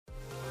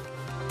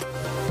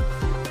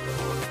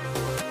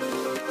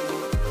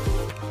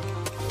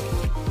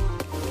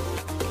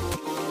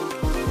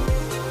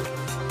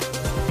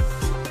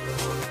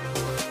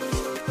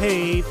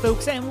Hey,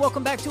 folks, and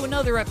welcome back to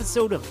another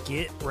episode of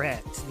Get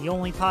Wrecked, the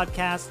only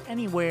podcast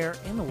anywhere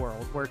in the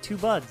world where two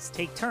buds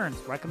take turns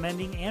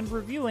recommending and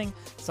reviewing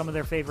some of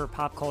their favorite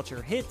pop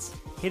culture hits,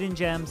 hidden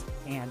gems,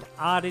 and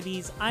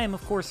oddities. I am,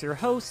 of course, your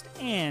host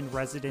and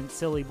resident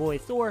silly boy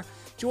Thor,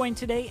 joined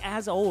today,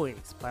 as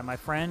always, by my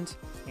friend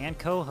and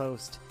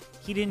co-host.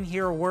 He didn't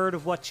hear a word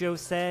of what Joe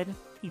said.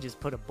 He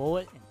just put a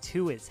bullet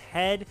into his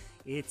head.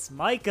 It's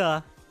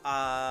Micah.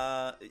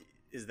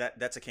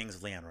 That's a Kings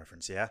of Leon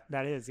reference, yeah?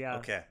 That is, yeah.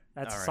 Okay.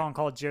 That's All a right. song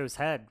called Joe's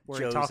Head, where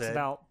Joe's he talks Head.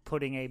 about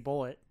putting a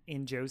bullet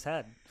in Joe's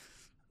head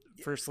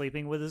for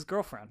sleeping with his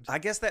girlfriend. I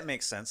guess that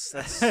makes sense.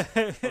 That's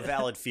a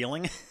valid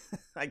feeling,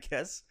 I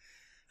guess.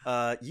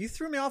 You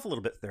threw me off a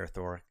little bit there,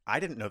 Thor.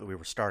 I didn't know that we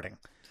were starting.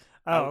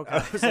 Oh, okay.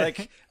 I was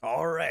like,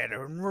 all right,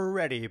 we're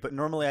ready. But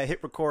normally I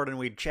hit record and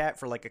we'd chat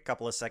for like a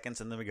couple of seconds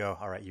and then we go,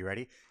 all right, you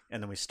ready?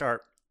 And then we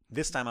start.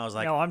 This time I was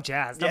like, no, I'm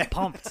jazzed. yeah. I'm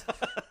pumped.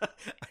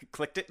 I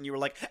clicked it and you were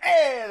like,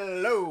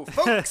 hello,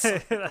 folks.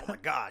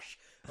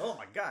 Oh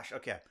my gosh.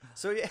 Okay.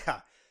 So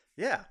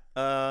yeah.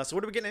 So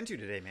what are we getting into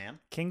today, man?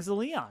 Kings of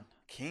Leon.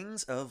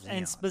 Kings of Leon.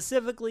 And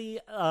specifically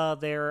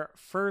their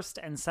first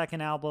and second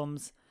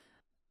albums.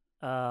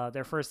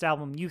 Their first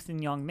album, Youth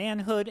and Young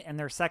Manhood, and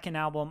their second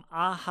album,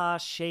 Aha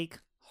Shake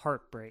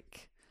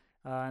Heartbreak.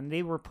 And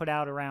they were put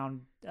out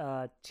around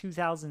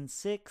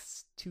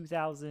 2006,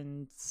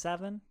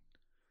 2007.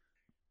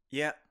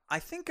 Yeah, I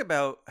think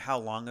about how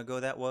long ago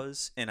that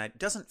was, and it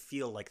doesn't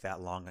feel like that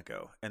long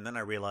ago. And then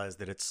I realized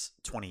that it's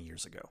 20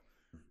 years ago.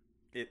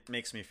 It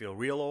makes me feel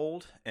real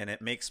old, and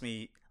it makes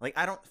me like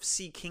I don't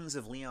see Kings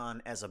of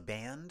Leon as a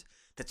band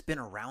that's been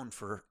around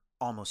for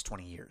almost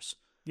 20 years.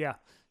 Yeah.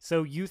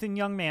 So Youth and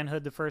Young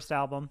Manhood, the first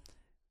album,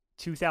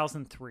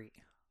 2003.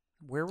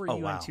 Where were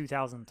you wow. in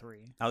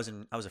 2003? I was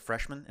a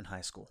freshman in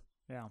high school.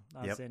 Yeah,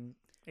 I was in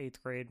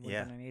 8th grade. Would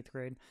have Yeah. been in 8th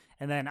grade.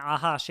 And then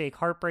Aha Shake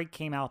Heartbreak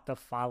came out the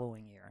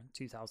following year,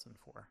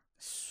 2004.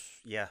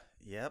 Yeah,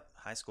 yep,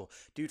 high school.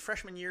 Dude,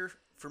 freshman year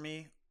for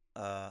me,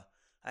 I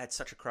had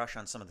such a crush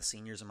on some of the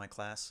seniors in my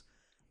class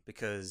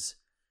because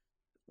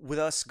with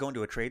us going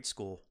to a trade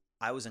school,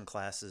 I was in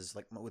classes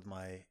like I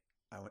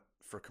went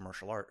for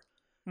commercial art.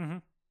 Mm-hmm.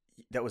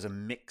 That was a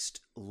mixed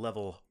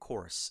level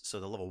course. So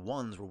the level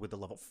 1s were with the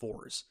level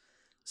 4s.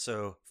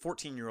 So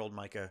 14-year-old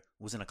Micah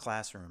was in a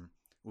classroom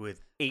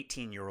with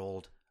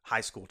 18-year-old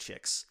high school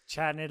chicks.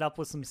 Chatting it up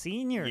with some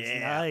seniors. Yeah,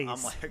 Nice.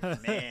 I'm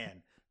like,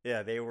 man.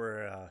 Yeah, they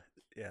were,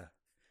 yeah.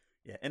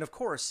 And of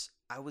course,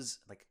 I was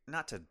like,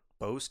 not to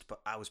boast,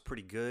 but I was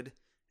pretty good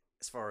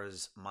as far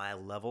as my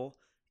level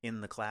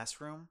in the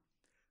classroom.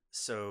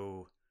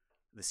 So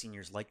the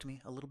seniors liked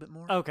me a little bit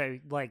more.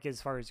 Okay, like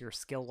as far as your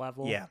skill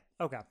level? Yeah.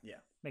 Okay. Yeah.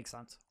 Makes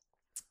sense.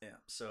 Yeah.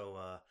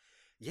 So,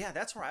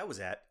 that's where I was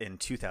at in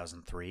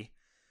 2003.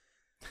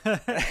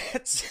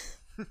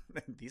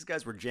 These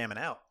guys were jamming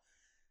out.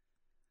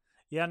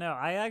 Yeah, no,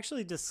 I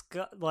actually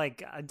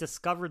I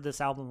discovered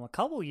this album a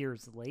couple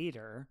years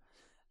later,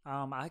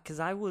 because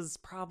I was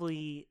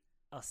probably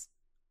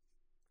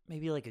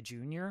maybe like a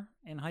junior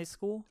in high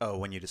school. Oh,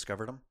 when you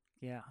discovered them?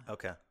 Yeah,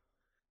 Okay.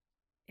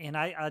 and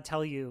I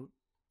tell you,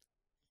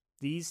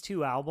 these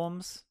two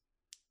albums,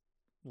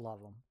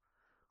 love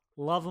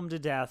them to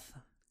death.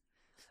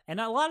 And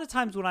a lot of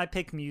times when I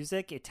pick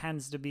music, it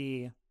tends to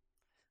be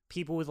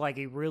people with like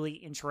a really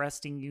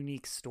interesting,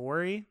 unique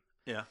story.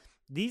 Yeah.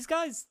 These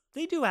guys,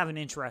 they do have an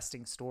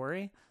interesting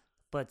story,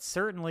 but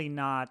certainly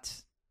not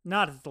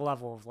at the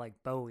level of like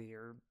Bowie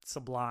or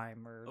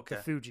Sublime or the Okay.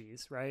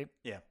 Fugees, right?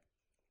 Yeah.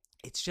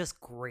 It's just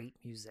great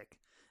music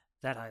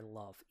that I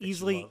love. That you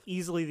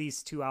Easily love.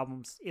 these two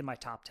albums in my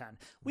top 10.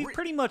 We've Re-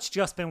 pretty much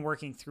just been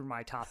working through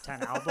my top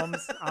 10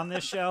 albums on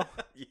this show.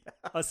 Yeah.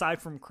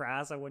 Aside from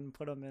Crass, I wouldn't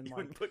put them in You like,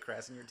 wouldn't put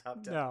Crass in your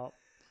top 10. no,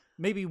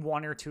 maybe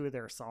one or two of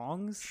their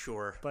songs,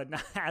 Sure. but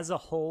not, as a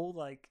whole,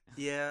 like,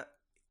 Yeah.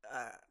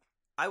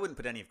 I wouldn't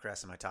put any of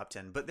Crass in my top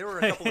 10, but there were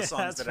a couple of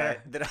songs That's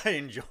that I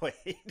enjoyed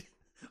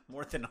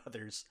more than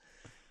others.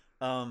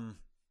 Man,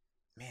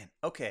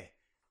 okay.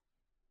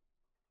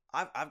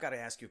 I've got to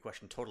ask you a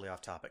question totally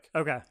off topic.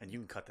 okay, And you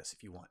can cut this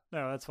if you want.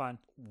 no, that's fine.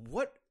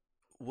 What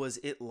was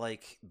it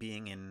like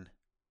being in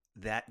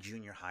that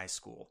junior high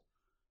school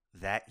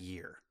that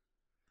year?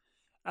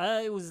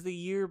 It was the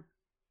year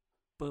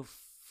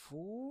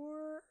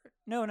before.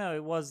 No,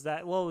 it was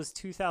that. Well, it was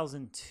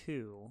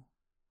 2002.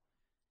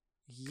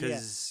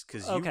 Because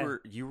Okay.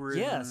 you were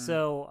Yeah. in,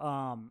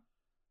 So,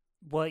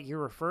 what you're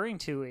referring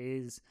to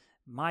is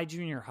my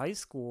junior high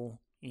school.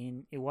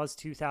 It was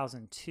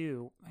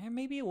 2002, and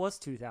maybe it was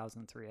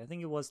 2003. I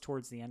think it was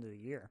towards the end of the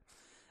year.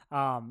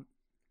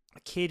 A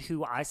kid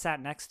who I sat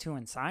next to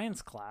in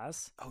science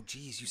class. Oh,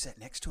 geez, you sat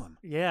next to him.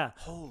 Yeah.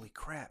 Holy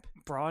crap!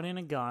 Brought in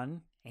a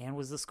gun and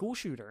was the school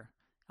shooter.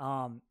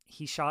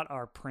 He shot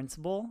our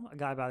principal, a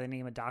guy by the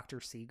name of Dr.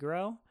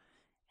 Segro,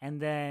 and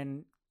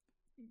then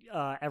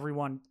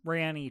everyone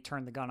ran. He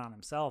turned the gun on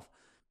himself.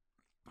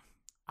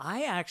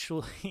 I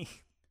actually,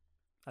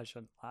 I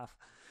shouldn't laugh.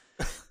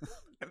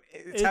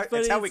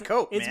 It's how we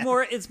cope. It's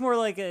man. It's more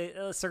like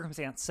a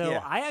circumstance. So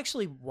Yeah. I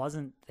actually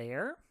wasn't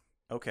there.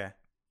 Okay.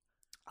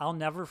 I'll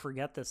never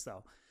forget this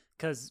though,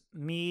 because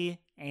me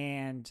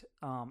and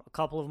a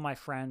couple of my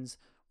friends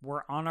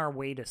were on our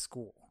way to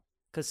school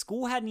because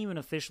school hadn't even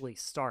officially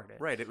started.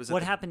 Right. It was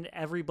what happened.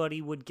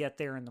 Everybody would get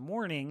there in the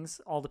mornings.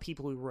 All the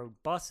people who rode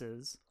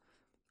buses,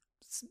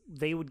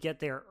 they would get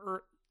there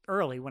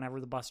early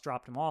whenever the bus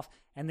dropped them off,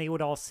 and they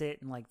would all sit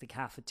in like the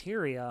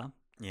cafeteria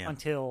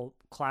until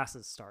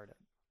classes started.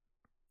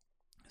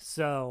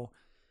 So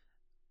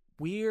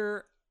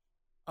we're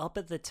up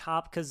at the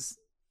top because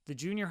the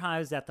junior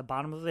high is at the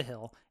bottom of the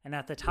hill, and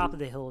at the top of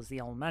the hill is the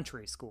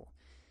elementary school.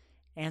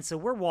 And so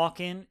we're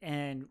walking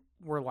and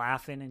we're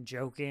laughing and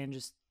joking,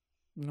 just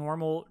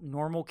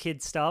normal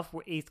kid stuff.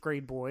 We're 8th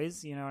grade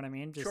boys, you know what I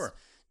mean? Just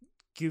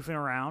goofing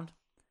around.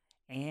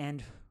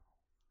 And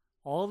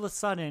all of a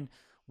sudden,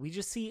 we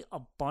just see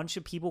a bunch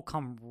of people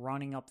come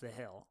running up the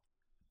hill.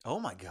 Oh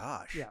my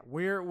gosh. Yeah,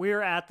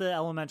 we're at the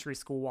elementary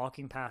school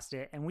walking past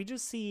it, and we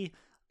just see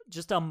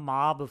just a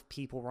mob of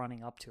people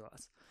running up to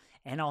us.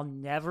 And I'll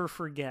never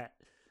forget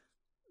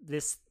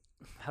this.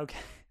 Okay,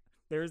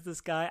 there's this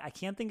guy. I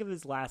can't think of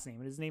his last name,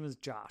 but his name is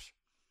Josh.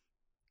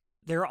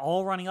 They're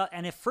all running up,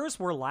 and at first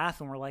we're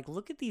laughing. We're like,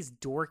 look at these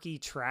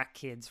dorky track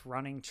kids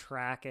running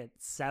track at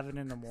 7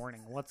 a.m.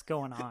 What's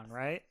going on,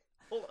 right?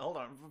 Hold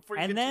on.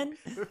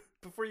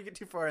 Before you get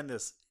too far in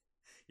this,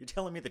 you're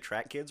telling me the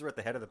track kids were at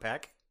the head of the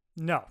pack?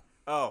 No.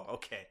 Oh,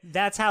 okay.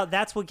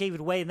 That's what gave it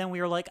away. And then we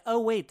were like, oh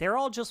wait, they're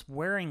all just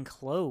wearing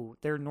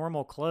their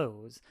normal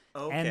clothes.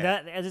 Okay.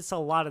 And it's a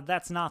lot of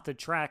that's not the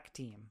track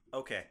team.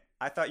 Okay.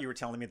 I thought you were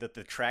telling me that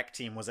the track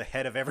team was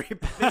ahead of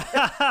everybody.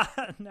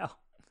 No.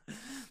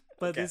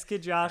 But this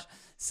kid Josh,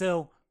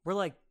 so we're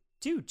like,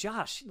 dude,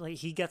 Josh, like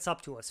he gets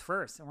up to us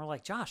first and we're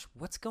like, Josh,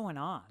 what's going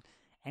on?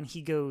 And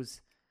he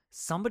goes,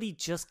 somebody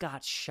just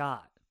got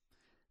shot.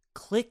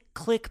 Click,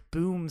 click,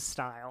 boom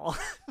style.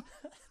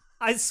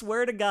 I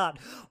swear to God,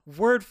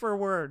 word for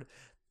word.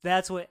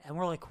 That's what, and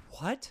we're like,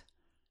 what?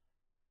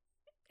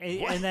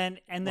 And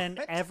then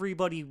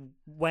everybody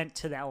went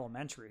to the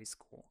elementary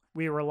school.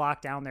 We were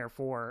locked down there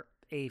for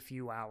a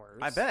few hours.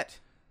 I bet.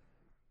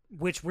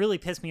 Which really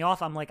pissed me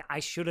off. I'm like,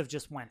 I should have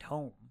just went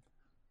home.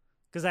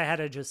 Because I had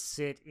to just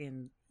sit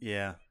in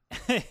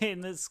in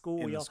the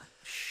school.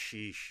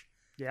 Sheesh.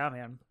 Yeah,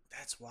 man.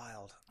 That's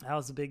wild. That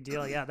was a big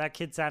deal. Yeah, that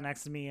kid sat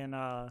next to me in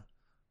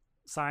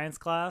science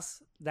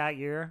class that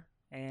year.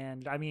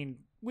 And, I mean,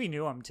 we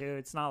knew him, too.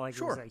 It's not like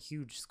it was a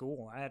huge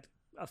school. I had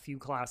a few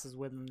classes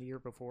with him the year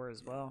before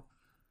as well.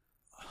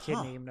 A kid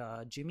named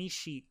Jimmy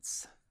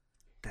Sheets.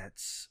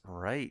 That's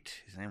right.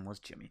 His name was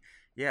Jimmy.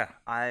 Yeah,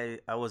 I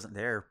wasn't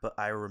there, but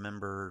I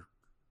remember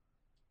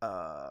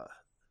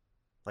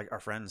like our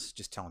friends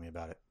just telling me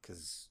about it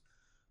because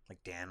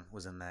like Dan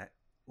was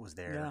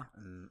there. Yeah.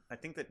 And I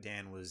think that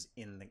Dan was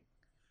in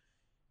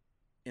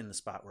the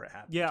spot where it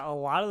happened. Yeah, a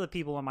lot of the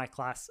people in my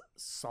class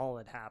saw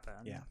it happen.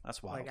 Yeah,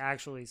 that's wild. Like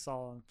actually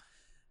saw him.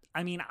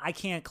 I mean, I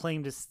can't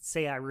claim to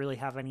say I really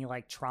have any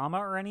like trauma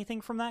or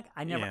anything from that.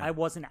 I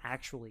wasn't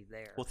actually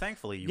there. Well,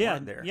 thankfully you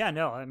weren't there. Yeah,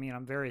 no. I mean,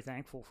 I'm very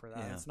thankful for that.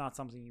 Yeah. It's not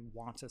something you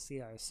want to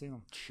see, I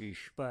assume.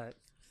 Sheesh. But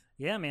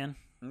yeah, man.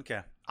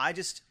 Okay.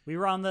 We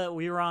were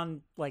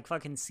on like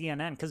fucking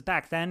CNN because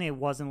back then it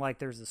wasn't like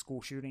there's a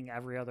school shooting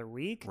every other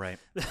week. Right.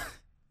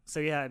 So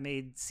yeah, it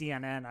made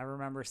CNN. I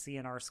remember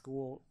seeing our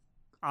school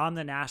on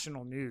the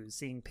national news,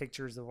 seeing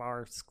pictures of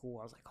our school.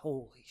 I was like,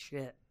 holy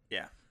shit.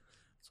 Yeah.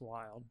 It's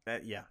wild.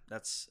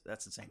 That's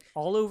insane.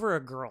 All over a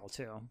girl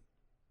too.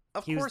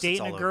 He was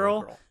dating a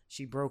girl.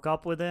 She broke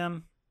up with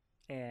him,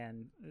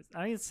 and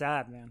I mean it's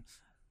sad, man.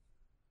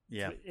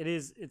 Yeah, it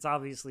is. It's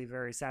obviously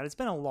very sad. It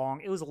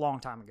was a long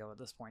time ago at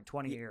this point,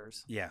 20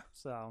 years. Yeah.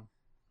 So.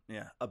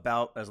 Yeah,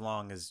 about as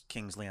long as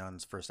Kings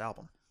Leon's first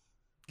album.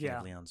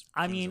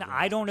 I mean,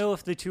 I don't know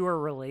if the two are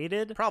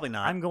related. Probably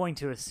not. I'm going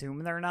to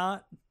assume they're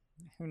not.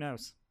 Who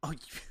knows? Oh.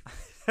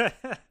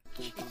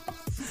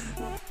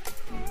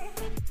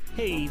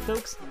 Hey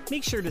folks,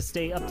 make sure to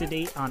stay up to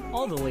date on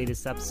all the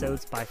latest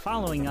episodes by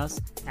following us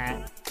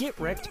at Get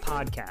Wrecked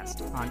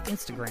Podcast on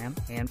Instagram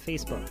and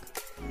Facebook.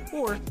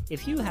 Or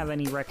if you have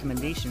any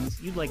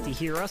recommendations you'd like to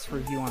hear us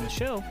review on the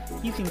show,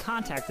 you can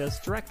contact us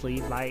directly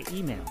via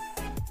email.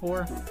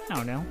 Or, I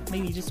don't know,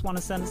 maybe you just want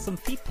to send us some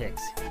feet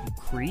pics. You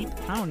creep,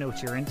 I don't know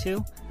what you're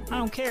into. I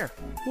don't care.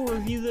 We'll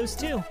review those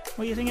too. What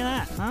do you think of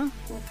that, huh?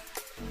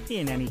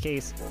 In any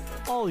case,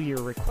 all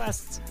your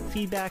requests,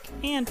 feedback,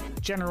 and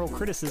general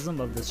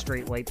criticism of the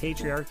straight white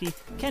patriarchy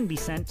can be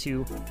sent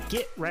to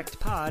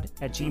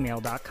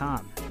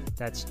getwreckedpod@gmail.com.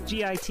 That's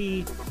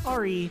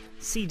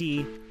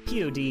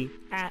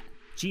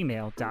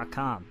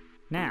GITRECDPOD@gmail.com.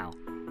 Now,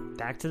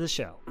 back to the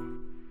show.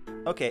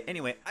 Okay,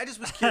 anyway, I just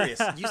was curious.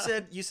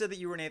 You said that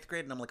you were in 8th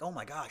grade, and I'm like, oh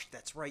my gosh,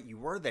 that's right, you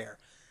were there.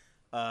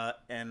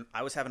 And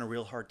I was having a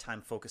real hard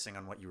time focusing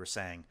on what you were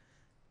saying.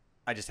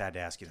 I just had to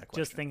ask you that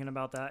question. Just thinking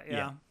about that,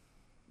 yeah.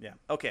 Yeah.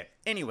 Okay.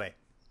 Anyway,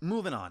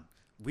 moving on.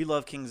 You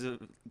love Kings of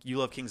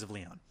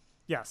Leon.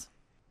 Yes.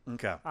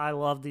 Okay. I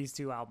love these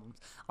two albums.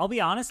 I'll be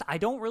honest, I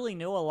don't really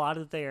know a lot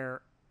of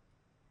their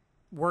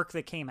work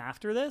that came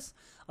after this,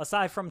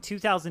 aside from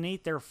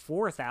 2008, their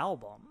 4th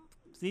album,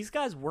 these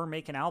guys were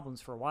making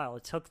albums for a while.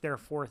 It took their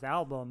fourth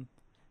album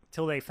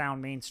till they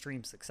found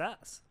mainstream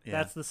success. Yeah.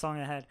 That's the song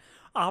that had,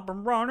 I've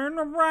been running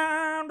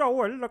around,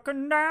 always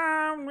looking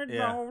down with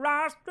no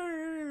last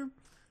name.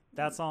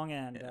 That song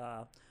and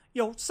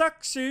Your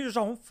Sex is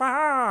on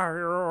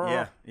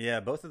Fire.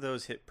 Yeah, both of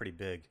those hit pretty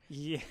big.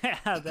 Yeah,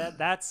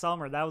 that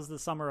summer, that was the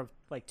summer of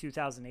like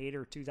 2008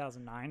 or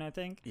 2009, I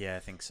think. Yeah, I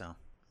think so.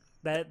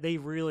 That they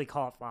really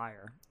caught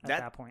fire at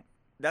that point.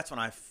 That's when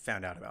I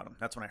found out about them.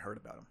 That's when I heard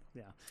about them.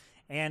 Yeah.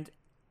 And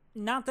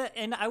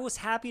I was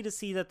happy to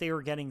see that they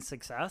were getting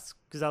success,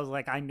 because I was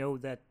like, I know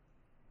that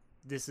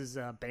this is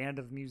a band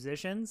of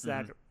musicians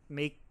that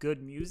make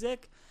good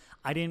music.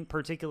 I didn't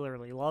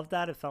particularly love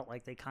that. It felt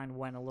like they kind of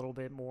went a little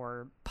bit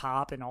more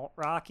pop and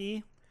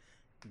alt-rocky.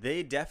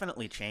 They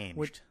definitely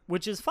changed.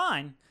 Which is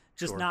fine,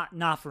 just Sure.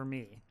 not for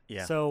me.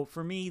 Yeah. So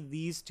for me,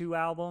 these two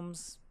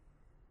albums,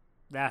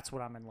 that's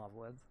what I'm in love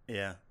with.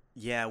 Yeah.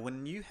 Yeah,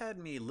 when you had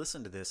me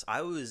listen to this,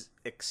 I was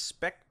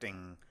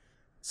expecting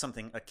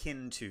something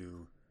akin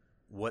to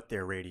what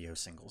their radio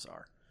singles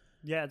are.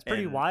 Yeah, it's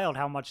pretty And wild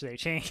how much they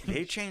changed.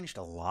 They changed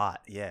a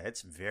lot. Yeah,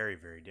 it's very,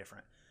 very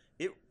different.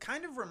 It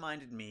kind of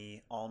reminded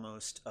me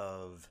almost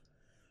of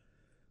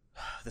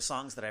the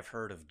songs that I've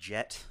heard of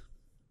Jet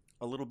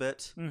a little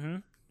bit.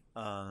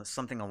 Mm-hmm.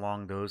 Something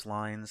along those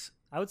lines.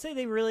 I would say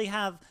they really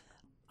have,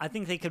 I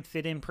think they could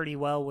fit in pretty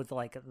well with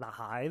like the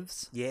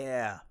Hives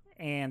Yeah.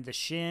 and the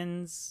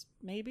Shins,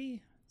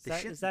 maybe? The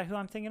Is that who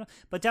I'm thinking of?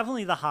 But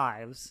definitely the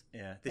Hives.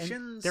 Yeah. And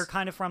Shins. they're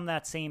kind of from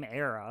that same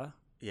era.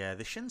 Yeah,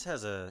 the Shins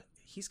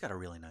he's got a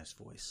really nice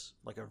voice.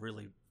 Like a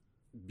really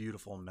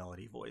beautiful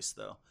melody voice,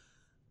 though.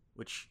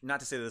 Which, not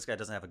to say that this guy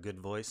doesn't have a good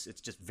voice, it's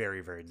just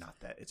very, very not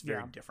that. It's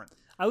very different.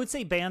 I would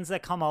say bands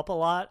that come up a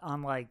lot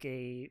on like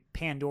a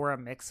Pandora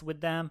mix with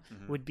them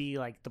would be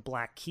like the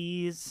Black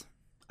Keys,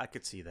 I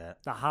could see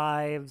that. the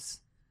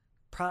Hives,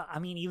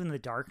 even the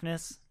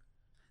Darkness.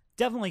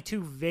 Definitely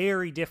two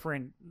very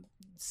different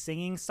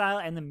singing style,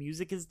 and the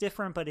music is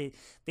different, but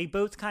they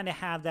both kind of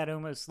have that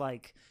almost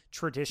like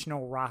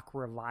traditional rock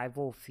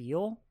revival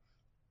feel.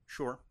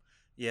 Sure.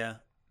 Yeah.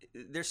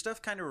 Their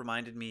stuff kind of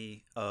reminded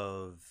me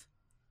of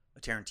a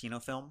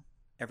Tarantino film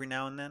every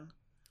now and then.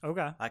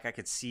 Okay. Like I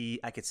could see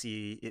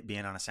it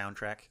being on a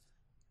soundtrack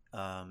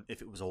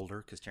if it was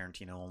older, because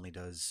Tarantino only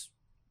does.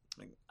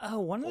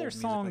 One of their old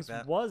music like songs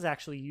that. was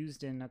actually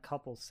used in a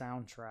couple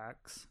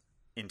soundtracks.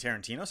 In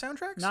Tarantino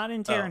soundtracks? Not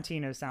in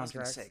Tarantino I was gonna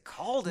soundtracks. say,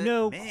 called it,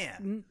 No,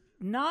 man.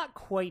 not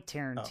quite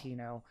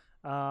Tarantino.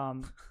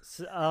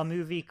 A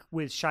movie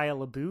with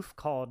Shia LaBeouf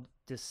called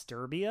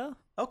Disturbia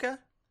Okay.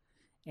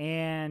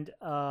 and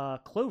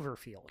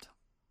Cloverfield.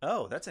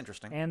 Oh, that's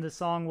interesting. And the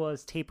song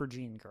was Taper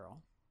Jean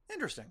Girl.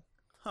 Interesting.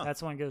 Huh.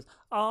 That's when it goes,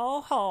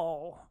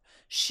 oh,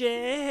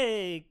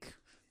 shake,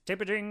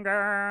 Taper Jean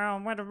Girl,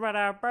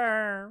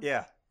 whatever.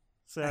 Yeah.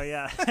 So,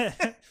 yeah.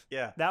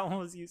 Yeah. That one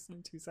was used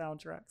in two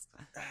soundtracks.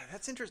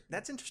 That's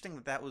interesting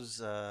that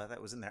was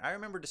in there. I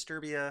remember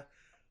Disturbia,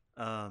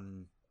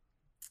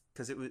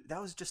 because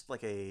that was just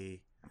like a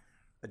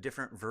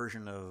different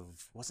version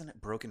of, wasn't it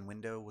Broken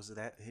Window? Was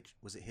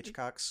it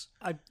Hitchcock's?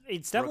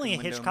 It's definitely a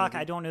Broken Window Hitchcock.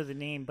 movie? I don't know the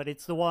name, but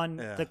it's the one,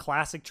 the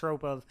classic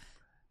trope of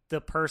the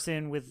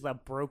person with a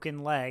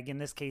broken leg. In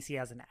this case, he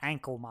has an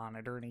ankle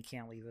monitor and he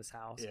can't leave his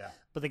house. Yeah.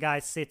 But the guy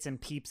sits and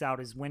peeps out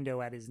his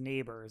window at his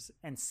neighbors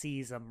and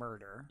sees a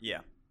murder. Yeah.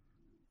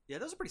 Yeah,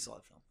 that was a pretty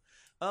solid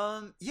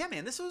film. Yeah,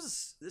 man, this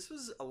was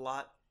a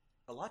lot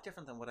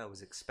different than what I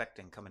was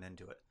expecting coming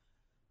into it.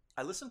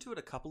 I listened to it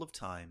a couple of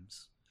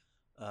times,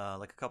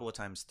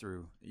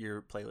 through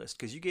your playlist,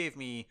 because you gave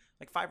me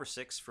like 5 or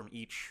 6 from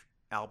each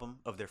album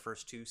of their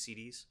first 2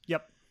 CDs.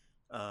 Yep.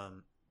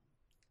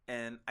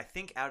 And I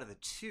think out of the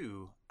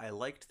 2, I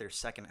liked their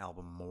second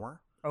album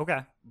more,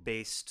 Okay.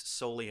 based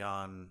solely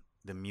on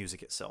the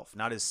music itself,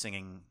 not his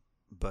singing,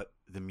 but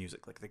the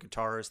music, like the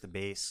guitars, the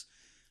bass.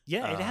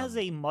 Yeah, it has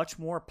a much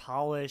more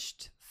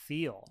polished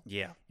feel.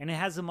 Yeah. And it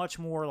has a much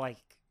more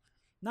like,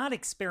 not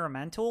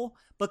experimental,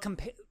 but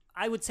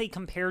I would say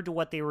compared to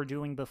what they were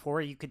doing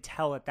before, you could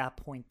tell at that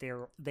point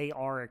they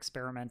are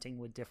experimenting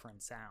with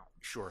different sounds.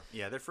 Sure.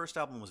 Yeah, their first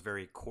album was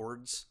very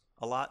chords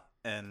a lot,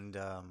 and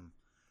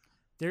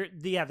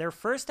their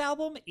first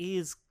album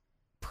is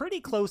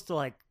pretty close to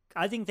like,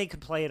 I think they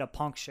could play at a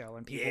punk show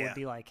and people would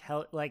be like,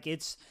 hell, like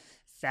it's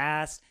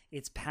fast,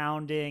 it's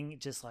pounding,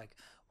 just like,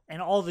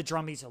 and all the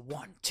drum beats are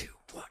 1 2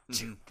 1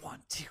 2 1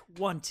 2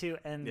 1 2,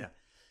 and yeah,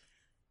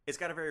 it's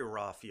got a very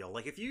raw feel.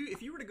 Like if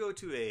you were to go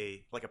to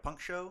a punk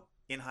show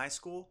in high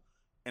school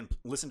and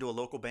listen to a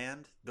local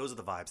band, those are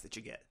the vibes that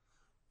you get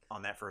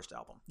on that first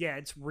album. Yeah,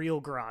 it's real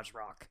garage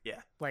rock. Yeah.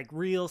 Like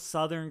real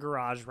southern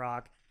garage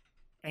rock.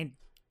 And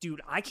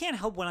dude, I can't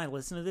help when I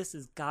listen to this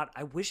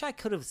I wish I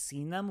could have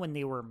seen them when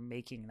they were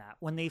making that.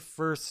 When they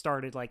first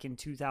started like in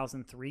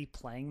 2003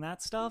 playing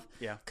that stuff.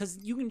 Yeah. Cuz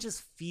you can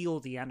just feel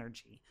the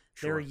energy.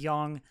 Sure. They're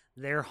young,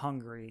 they're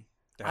hungry.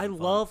 I having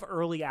fun. love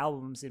early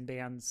albums in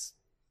bands'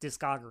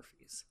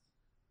 discographies.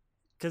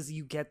 Cuz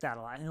you get that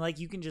a lot. And like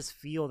you can just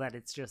feel that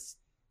it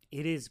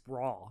is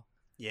raw.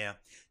 Yeah.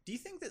 Do you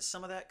think that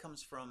some of that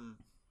comes from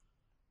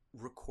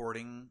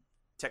recording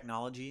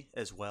technology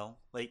as well.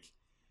 Like,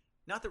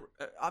 not that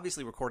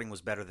obviously recording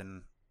was better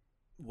than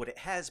what it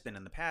has been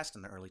in the past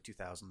in the early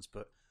 2000s,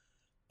 but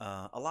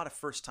a lot of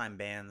first-time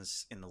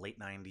bands in the late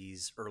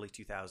 90s, early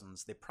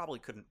 2000s, they probably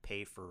couldn't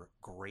pay for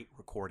great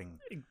recording.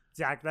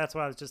 Exactly. That's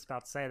what I was just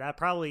about to say. That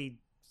probably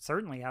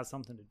certainly has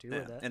something to do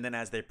with it. And then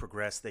as they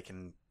progress, they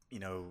can,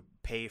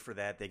 pay for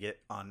that. They get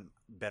on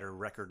better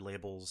record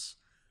labels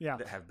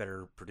that have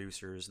better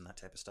producers and that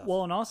type of stuff.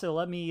 Well, and also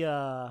let me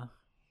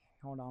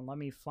hold on. Let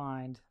me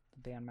find the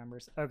band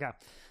members. Okay.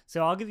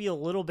 So I'll give you a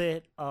little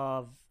bit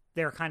of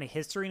their kind of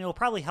history, and it'll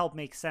probably help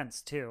make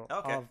sense too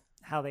of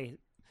how they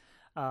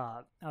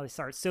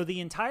start. So the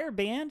entire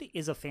band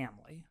is a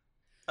family.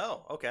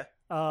 Oh, okay.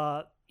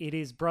 It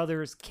is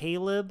brothers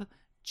Caleb,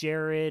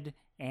 Jared,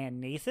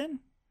 and Nathan.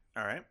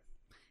 All right.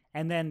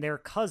 And then their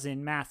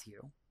cousin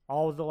Matthew.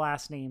 All of the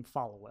last name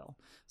Followell.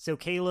 So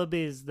Caleb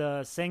is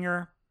the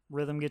singer,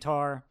 rhythm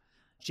guitar.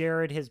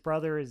 Jared, his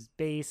brother, is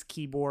bass,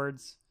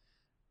 keyboards.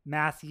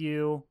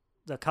 Matthew,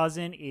 the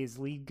cousin, is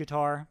lead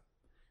guitar.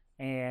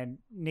 And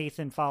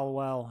Nathan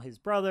Followell, his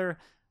brother,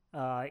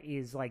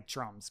 is like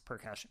drums,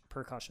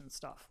 percussion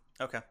stuff.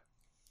 Okay.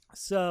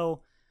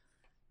 So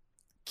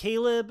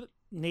Caleb,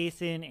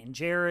 Nathan, and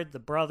Jared, the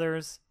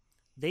brothers,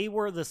 they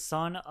were the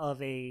son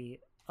of a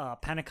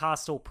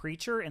Pentecostal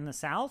preacher in the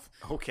South.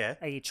 Okay.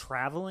 A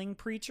traveling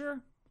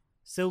preacher.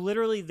 So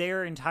literally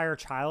their entire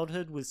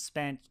childhood was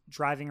spent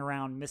driving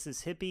around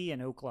Mississippi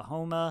and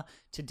Oklahoma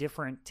to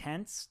different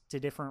tents, to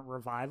different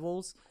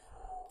revivals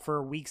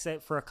for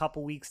a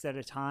couple weeks at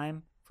a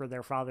time for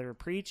their father to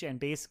preach. And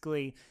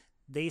basically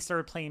they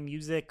started playing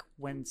music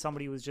when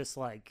somebody was just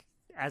like,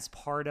 as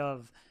part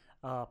of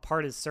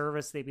his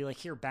service, they'd be like,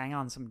 here, bang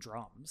on some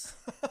drums.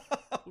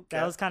 Okay.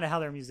 That was kind of how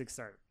their music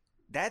started.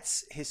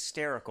 That's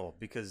hysterical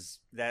because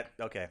that's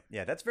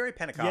very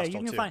Pentecostal. Yeah,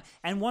 you can find.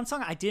 And one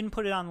song, I didn't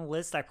put it on the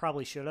list. I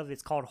probably should have.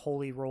 It's called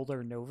Holy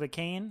Roller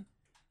Novocaine.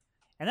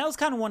 And that was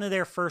kind of one of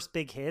their first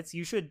big hits.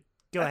 You should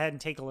go ahead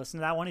and take a listen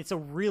to that one. It's a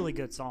really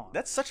good song.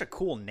 That's such a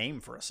cool name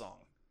for a song.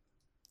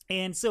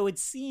 And so it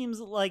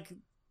seems like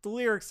the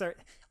lyrics are,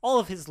 all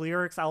of his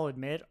lyrics, I'll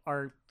admit,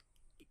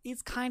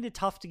 it's kind of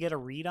tough to get a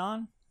read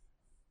on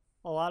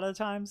a lot of the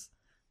times.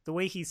 The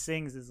way he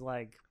sings is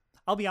like,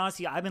 I'll be honest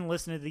with you, I've been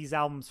listening to these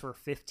albums for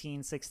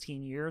 15,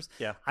 16 years.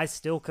 Yeah. I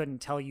still couldn't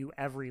tell you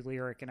every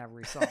lyric in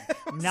every song.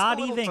 Not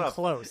even tough.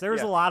 Close.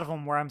 There's a lot of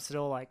them where I'm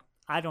still like,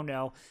 I don't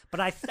know.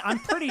 But I'm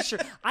pretty sure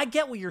I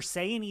get what you're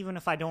saying, even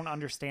if I don't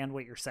understand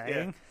what you're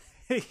saying.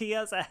 Yeah. He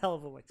has a hell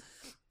of a voice.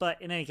 But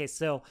in any case,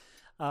 so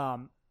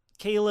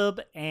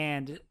Caleb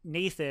and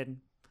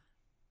Nathan,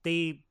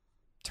 they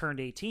turned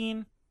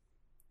 18.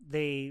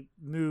 They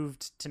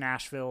moved to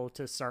Nashville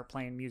to start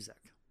playing music.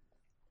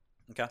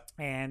 Okay.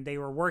 And they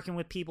were working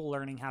with people,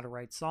 learning how to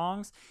write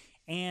songs.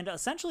 And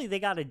essentially they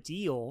got a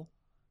deal.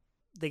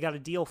 They got a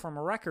deal from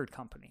a record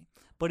company.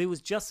 But it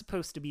was just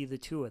supposed to be the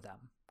two of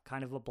them.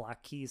 Kind of a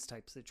Black Keys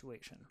type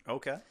situation.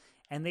 Okay.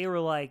 And they were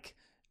like,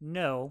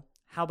 no,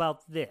 how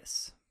about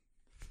this?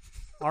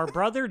 Our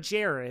brother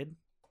Jared,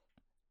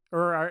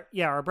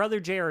 our brother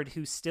Jared,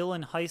 who's still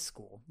in high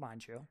school,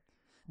 mind you,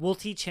 we'll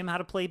teach him how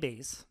to play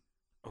bass.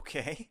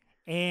 Okay.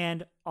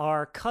 And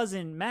our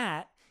cousin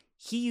Matt,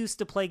 he used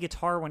to play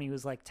guitar when he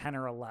was like 10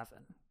 or 11.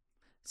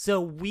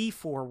 So we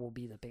four will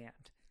be the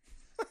band.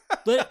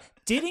 But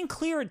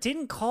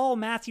didn't call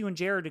Matthew and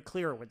Jared to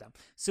clear it with them.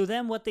 So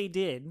then what they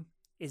did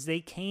is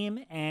they came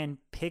and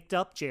picked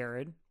up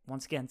Jared,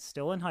 once again,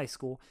 still in high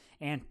school,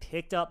 and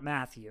picked up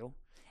Matthew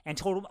and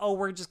told him, oh,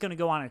 we're just going to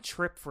go on a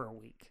trip for a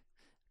week.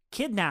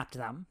 Kidnapped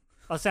them,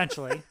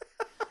 essentially.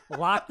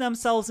 Locked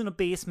themselves in a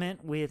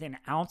basement with an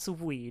ounce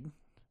of weed.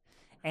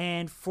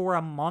 And for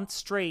a month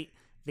straight,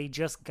 they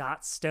just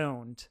got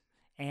stoned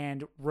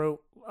and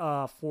wrote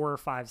 4 or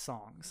 5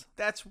 songs.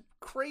 That's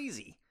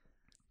crazy.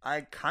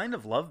 I kind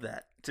of love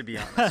that, to be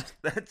honest.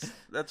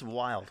 That's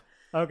wild.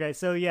 Okay,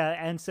 so yeah,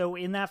 and so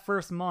in that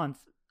first month,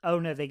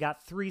 they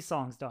got 3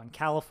 songs done.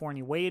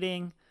 California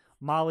Waiting,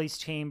 Molly's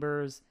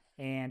Chambers,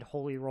 and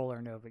Holy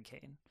Roller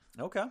Novocaine.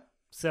 Okay.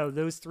 So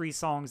those 3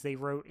 songs they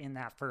wrote in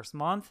that first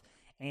month,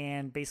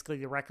 and basically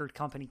the record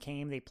company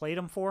came, they played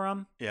them for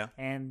them,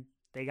 and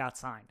they got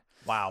signed.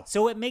 Wow.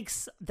 So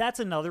that's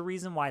another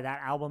reason why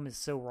that album is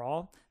so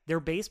raw. Their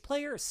bass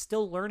player is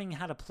still learning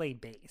how to play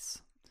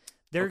bass.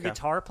 Their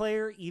guitar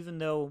player, even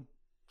though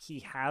he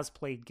has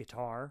played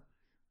guitar,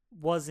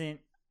 wasn't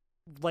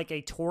like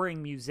a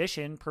touring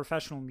musician,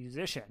 professional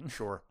musician.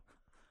 Sure.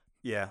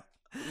 Yeah.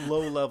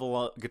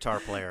 Low-level guitar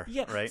player.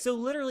 Yeah. Right? So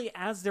literally,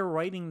 as they're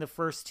writing the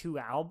first 2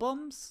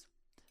 albums,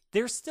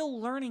 they're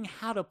still learning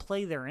how to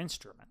play their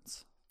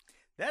instruments.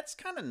 That's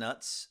kind of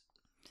nuts.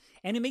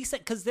 And it makes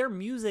sense because their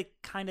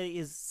music kind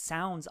of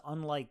sounds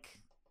unlike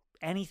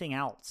anything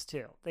else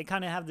too. They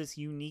kind of have this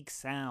unique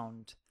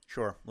sound.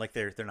 Sure, like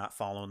they're not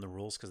following the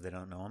rules because they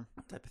don't know them,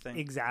 type of thing.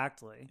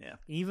 Exactly. Yeah.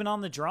 Even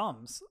on the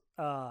drums,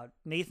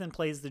 Nathan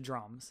plays the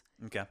drums.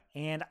 Okay.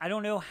 And I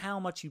don't know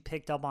how much you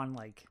picked up on,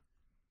 like,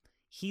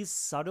 he's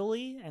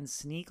subtly and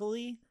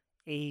sneakily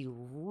a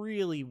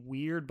really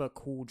weird but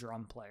cool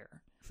drum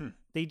player.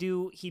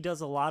 He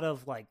does a lot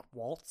of like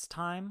waltz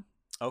time,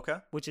 Okay.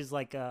 which is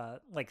like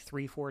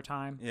 3/4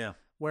 time. Yeah.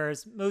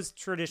 Whereas most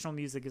traditional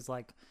music is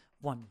like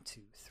 1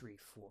 2 3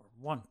 4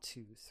 1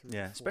 2 3.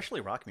 Yeah. 4.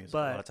 Especially rock music.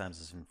 But- a lot of times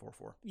is in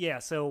 4/4. Yeah.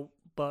 So,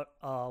 but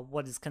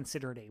what is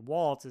considered a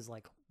waltz is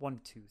like 1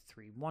 2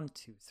 3 1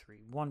 2 3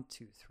 1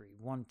 2 3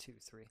 1 2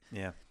 3.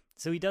 Yeah.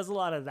 So he does a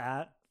lot of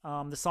that.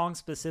 The song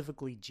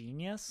specifically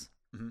 "Genius."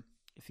 Mhm.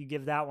 If you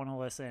give that one a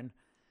listen,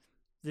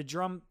 the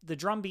drum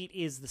beat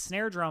is the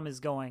snare drum is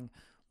going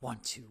 1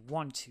 2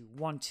 1 2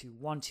 1 2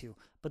 1 2,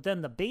 but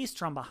then the bass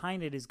drum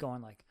behind it is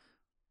going like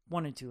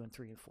 1 and 2 and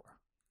 3 and 4.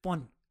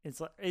 One.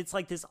 It's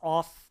like this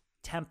off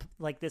temp,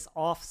 like this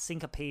off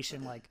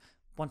syncopation, like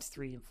 1 2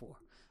 3 and 4.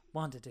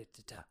 1 da da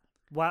da da.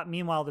 While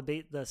meanwhile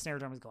the snare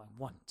drum is going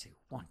 1 2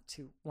 1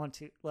 2 1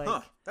 2.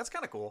 Like That's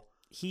kind of cool.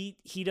 he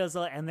does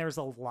and there's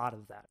a lot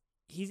of that.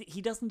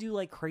 He doesn't do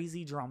like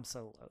crazy drum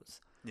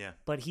solos, Yeah.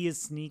 but he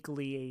is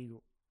sneakily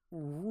a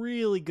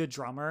really good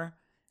drummer,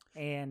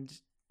 and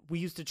we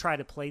used to try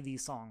to play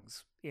these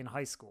songs in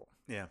high school.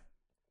 Yeah.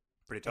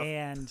 Pretty tough.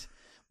 And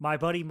my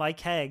buddy Mike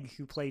Hegg,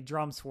 who played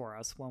drums for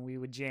us when we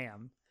would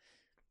jam,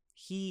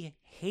 he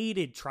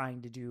hated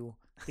trying to do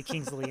the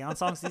Kings of Leon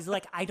songs. He's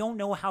like, I don't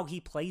know how he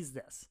plays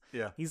this.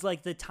 Yeah. He's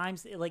like, the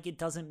times, like, it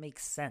doesn't make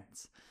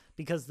sense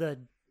because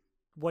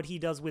what he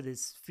does with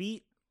his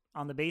feet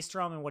on the bass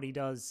drum and what he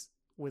does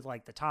with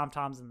like the tom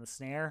toms and the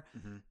snare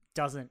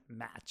doesn't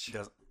match.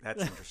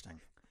 That's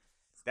interesting.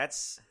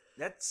 That's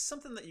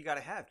something that you got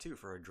to have too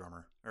for a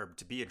drummer, or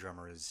to be a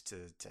drummer, is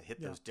to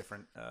hit those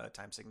different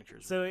time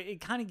signatures. So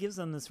it kind of gives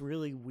them this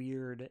really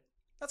weird,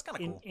 that's kind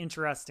of cool.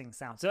 interesting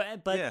sound. So,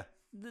 but Yeah.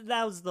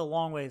 that was the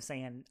long way of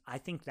saying I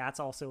think that's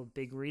also a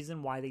big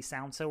reason why they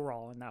sound so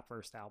raw in that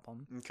first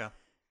album, Okay.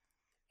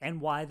 and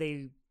why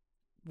they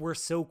were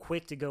so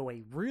quick to go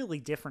a really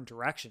different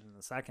direction in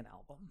the second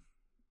album.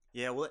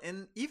 Yeah, well,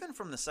 and even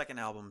from the second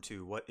album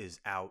to what is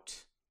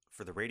out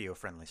for the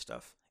radio-friendly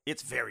stuff,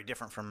 it's very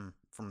different from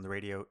the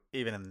radio,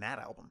 even in that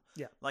album.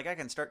 Yeah. Like, I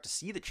can start to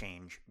see the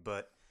change,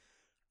 but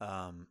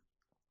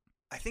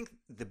I think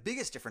the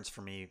biggest difference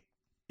for me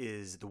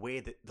is the way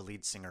that the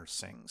lead singer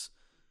sings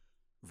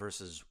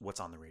versus what's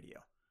on the radio,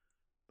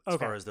 as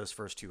far as those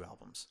first two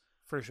albums.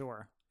 For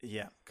sure.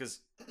 Yeah,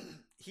 because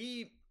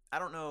I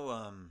don't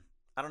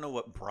know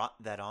what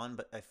brought that on,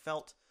 but I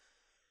felt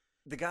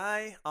the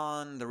guy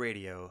on the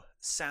radio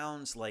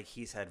sounds like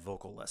he's had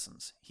vocal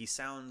lessons. He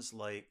sounds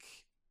like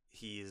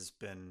he's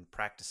been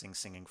practicing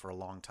singing for a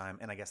long time,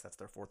 and I guess that's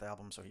their fourth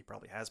album, so he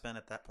probably has been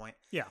at that point.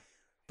 Yeah.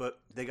 But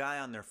the guy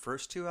on their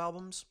first two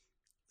albums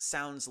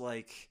sounds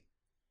like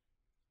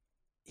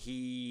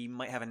he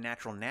might have a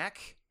natural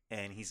knack,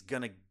 and he's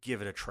gonna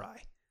give it a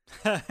try.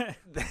 And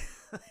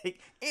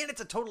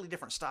it's a totally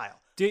different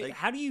style.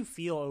 How do you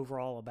feel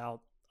overall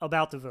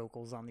about the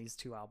vocals on these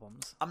two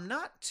albums? I'm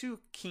not too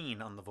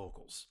keen on the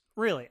vocals.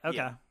 Really? Okay.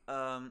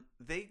 Yeah.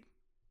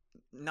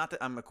 Not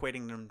that I'm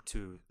equating them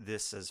to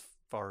this as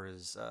far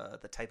as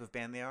the type of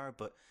band they are,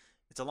 but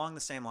it's along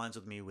the same lines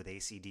with me with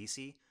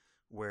AC/DC,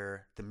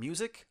 where the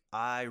music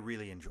I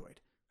really enjoyed.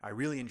 I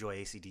really enjoy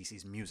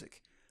AC/DC's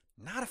music.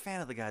 Not a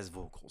fan of the guy's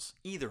vocals,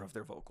 either of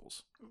their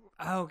vocals.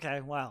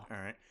 Okay, wow. All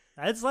right.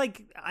 That's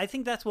like, I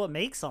think that's what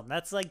makes them.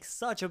 That's like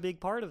such a big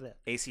part of it.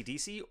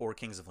 AC/DC or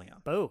Kings of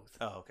Leon? Both.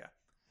 Oh, okay.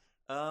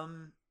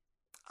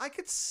 I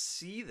could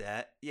see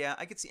that. Yeah,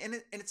 I could see,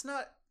 and it's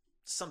not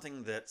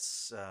something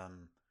that's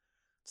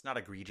it's not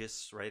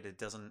egregious, right? It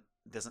doesn't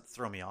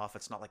throw me off.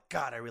 It's not like,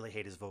 God, I really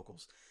hate his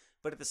vocals.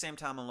 But at the same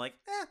time, I'm like,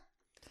 eh.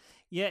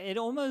 Yeah, it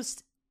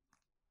almost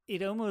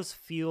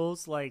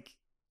feels like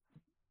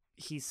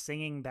he's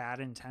singing bad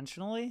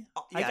intentionally.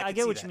 Oh, yeah, I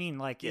get what you that. mean.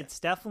 Like, Yeah. it's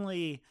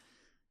definitely,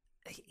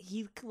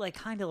 he like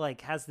kind of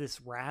like has this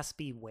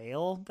raspy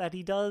wail that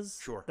he does.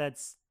 Sure.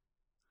 That's,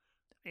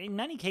 in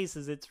many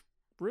cases, it's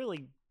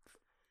really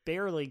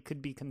barely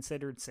could be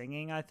considered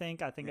singing. I think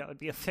that would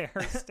be a fair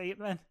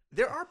statement.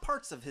 There are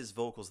parts of his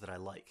vocals that I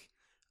like.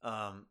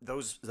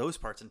 Those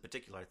parts in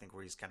particular, I think,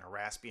 where he's kind of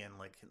raspy and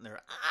like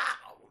they're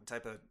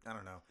type of, I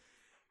don't know,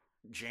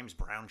 James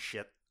Brown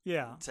shit.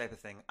 Yeah. Type of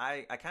thing.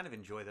 I kind of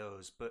enjoy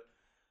those, but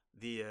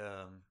the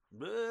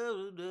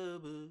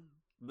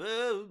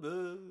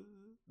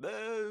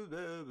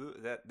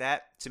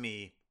that to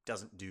me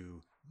doesn't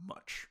do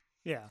much.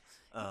 Yeah.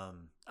 I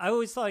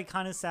always thought it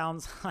kind of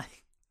sounds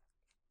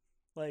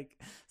like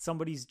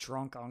somebody's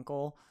drunk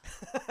uncle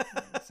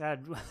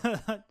said,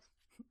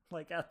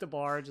 like at the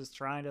bar, just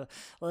trying to,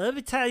 well, let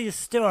me tell you a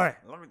story.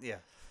 Yeah.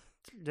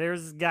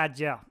 There's this guy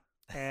Joe,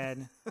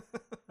 and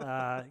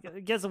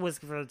gets a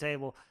whiskey for the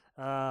table.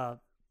 I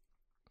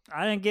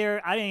didn't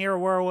hear a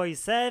word of what he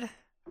said.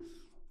 I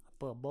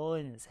put a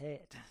bullet in his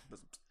head.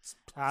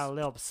 I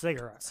lit up a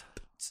cigarette.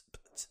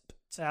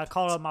 So I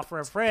called up my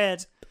friend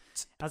Fred.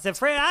 I said,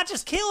 Fred, I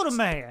just killed a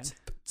man.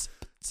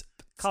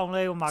 Called him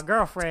later with my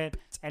girlfriend,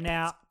 and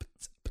now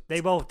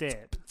they both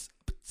dead.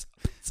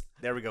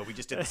 There we go. We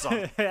just did the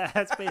song. Yeah,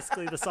 that's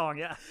basically the song.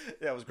 Yeah.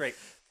 That was great.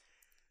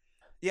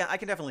 Yeah, I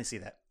can definitely see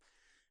that.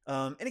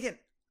 And again,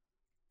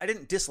 I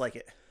didn't dislike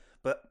it,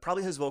 But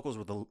probably his vocals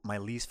were my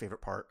least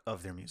favorite part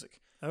of their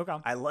music. Okay.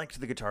 I liked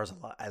the guitars a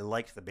lot. I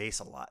liked the bass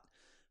a lot.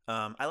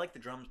 I liked the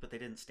drums, but they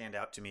didn't stand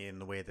out to me in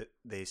the way that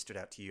they stood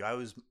out to you. I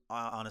was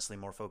honestly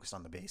more focused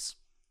on the bass.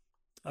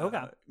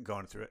 Okay.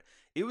 Going through it.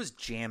 It was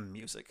jam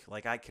music.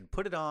 Like, I could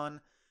put it on,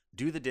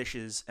 do the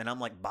dishes, and I'm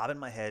like bobbing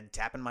my head,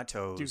 tapping my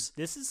toes. Dude,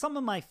 this is some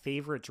of my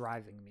favorite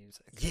driving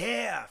music.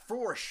 Yeah,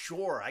 for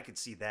sure. I could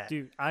see that.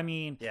 Dude, I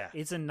mean,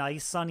 it's a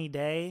nice sunny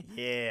day.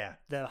 Yeah.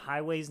 The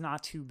highway's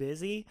not too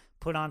busy.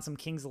 Put on some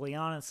Kings of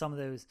Leon and some of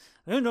those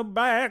in the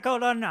back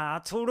of the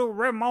night to the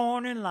red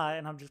morning light.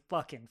 And I'm just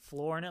fucking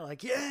flooring it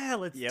like, yeah,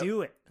 let's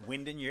do it.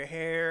 Wind in your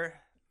hair.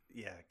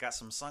 Yeah, got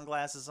some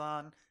sunglasses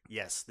on.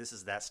 Yes, this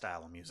is that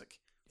style of music.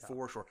 Yeah.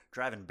 For sure.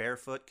 Driving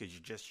barefoot because you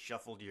just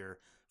shuffled your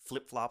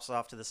flip-flops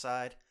off to the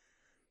side.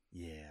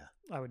 Yeah.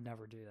 I would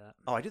never do that.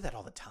 Oh, I do that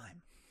all the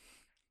time.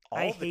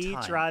 I hate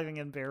driving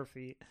in bare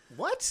feet.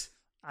 What?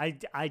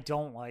 I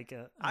don't like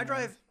it. I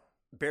drive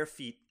bare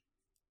feet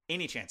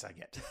any chance I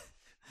get.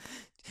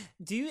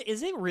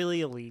 Is it really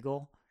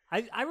illegal?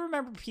 I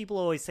remember people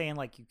always saying,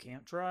 like, you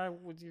can't drive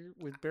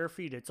with bare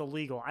feet. It's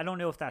illegal. I don't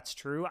know if that's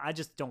true. I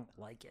just don't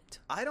like it.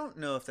 I don't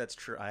know if that's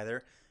true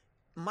either.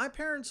 My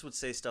parents would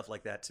say stuff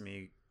like that to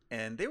me,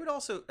 and they would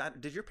also.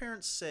 Did your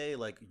parents say,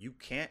 like, you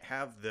can't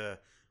have the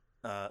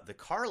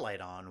car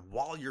light on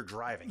while you're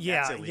driving?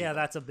 Yeah, that's illegal. Yeah,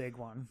 that's a big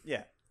one.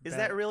 Yeah, is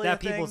that really that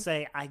a thing? People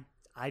say?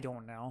 I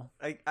don't know.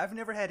 I've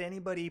never had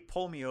anybody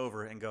pull me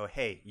over and go,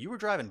 "Hey, you were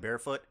driving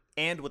barefoot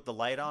and with the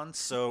light on,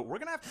 so we're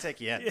gonna have to take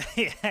you in."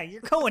 Yeah,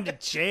 you're going to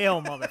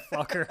jail,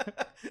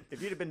 motherfucker.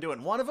 If you'd have been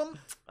doing one of them,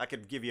 I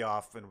could give you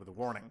off and with a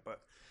warning,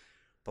 but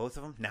both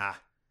of them, nah.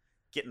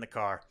 Get in the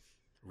car,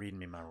 read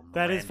me my Miranda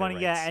That is funny.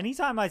 rights. Yeah,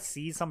 anytime I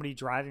see somebody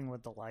driving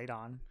with the light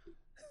on,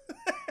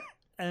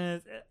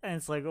 and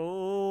it's like,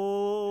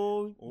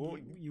 you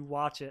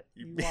watch it.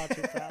 You watch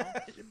it,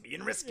 pal. You're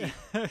being risky.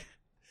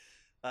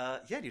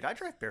 Yeah, dude, I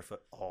drive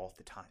barefoot all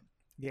the time.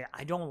 Yeah,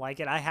 I don't like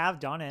it. I have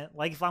done it.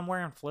 Like, if I'm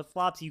wearing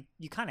flip-flops,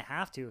 you kind of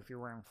have to if you're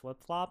wearing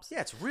flip-flops.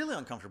 Yeah, it's really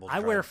uncomfortable to I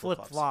drive wear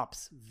flip-flops.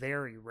 flip-flops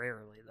very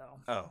rarely, though.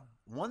 Oh,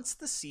 once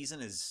the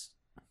season is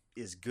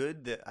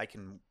good that I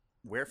can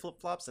wear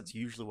flip-flops, that's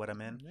usually what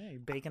I'm in. Yeah, you're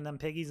baking them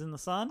piggies in the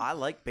sun. I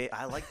like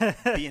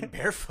being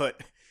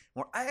barefoot.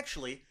 Or I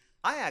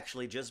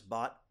actually just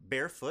bought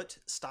barefoot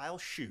style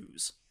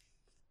shoes.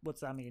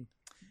 What's that mean?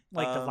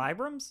 Like the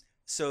Vibrams?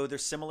 So they're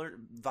similar.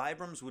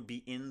 Vibrams would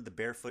be in the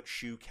barefoot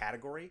shoe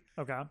category.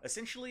 Okay.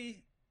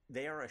 Essentially,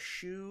 they are a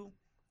shoe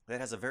that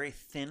has a very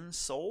thin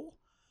sole,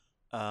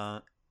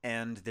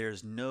 and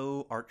there's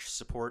no arch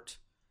support.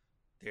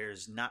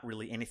 There's not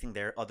really anything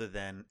there other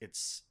than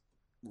it's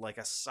like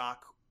a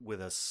sock with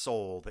a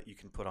sole that you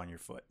can put on your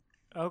foot.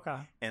 Okay.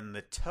 And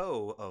the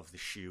toe of the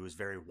shoe is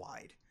very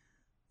wide,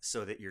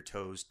 so that your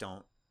toes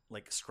don't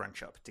like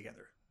scrunch up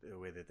together the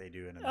way that they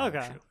do in a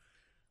normal shoe.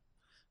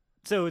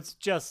 So it's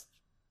just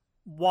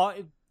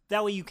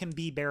that way you can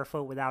be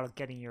barefoot without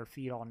getting your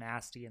feet all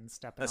nasty and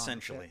stepping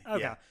essentially on shit.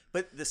 Okay. Yeah,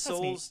 but the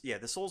soles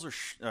the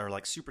soles are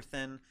like super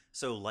thin,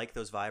 so like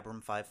those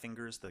Vibram 5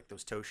 fingers, like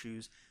those toe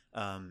shoes,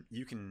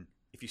 you can,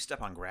 if you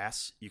step on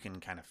grass, you can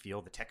kind of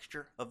feel the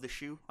texture of the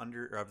shoe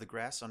of the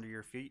grass under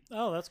your feet.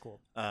 Oh, that's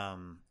cool.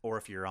 Or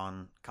if you're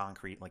on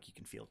concrete, like, you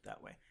can feel it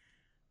that way.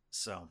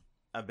 So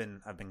I've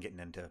been getting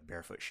into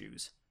barefoot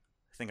shoes.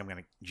 I think I'm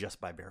gonna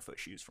just buy barefoot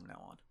shoes from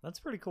now on.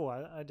 That's pretty cool.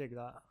 I dig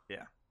that.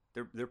 Yeah,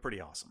 they're pretty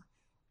awesome.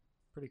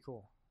 Pretty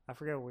cool. I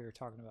forget what we were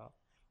talking about.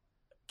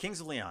 Kings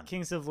of Leon.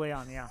 Kings of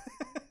Leon, yeah.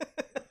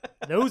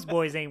 Those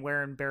boys ain't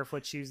wearing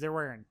barefoot shoes. They're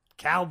wearing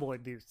cowboy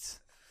boots.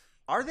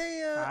 Are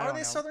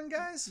they Southern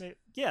guys?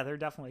 They're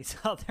definitely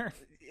Southern.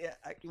 Yeah.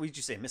 What did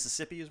you say?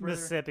 Mississippi is where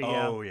Mississippi, they're?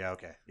 yeah. Oh, yeah,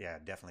 okay. Yeah,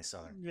 definitely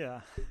Southern.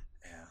 Yeah.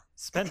 Yeah.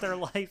 Spent their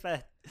life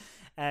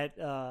at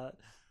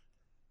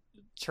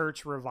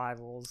church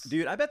revivals.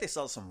 Dude, I bet they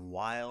sell some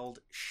wild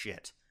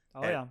shit.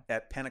 Oh,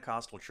 at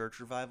Pentecostal church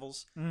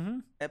revivals. Mm-hmm.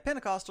 At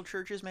Pentecostal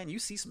churches, man, you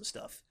see some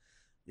stuff.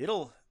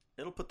 It'll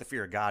put the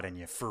fear of God in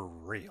you for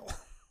real.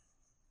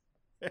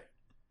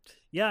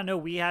 Yeah, no,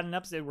 we had an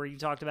episode where you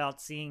talked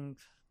about seeing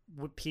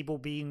people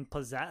being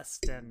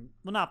possessed and,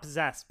 well, not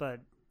possessed,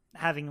 but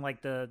having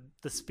like the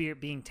spirit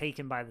being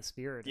taken by the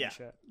spirit and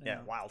shit.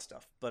 Yeah, wild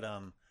stuff. But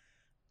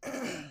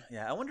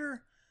yeah, I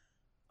wonder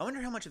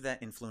how much of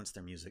that influenced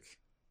their music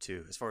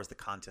too, as far as the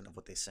content of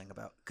what they sing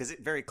about, because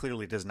it very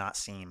clearly does not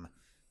seem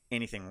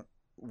anything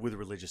with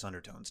religious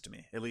undertones to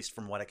me, at least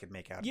from what I could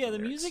make out. Yeah, of the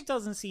lyrics. music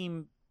doesn't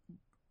seem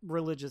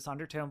religious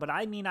undertone, but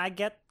I mean, I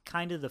get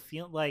kind of the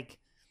feel like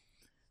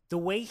the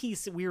way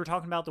we were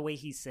talking about the way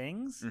he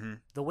sings. Mm-hmm.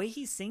 The way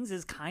he sings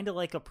is kind of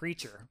like a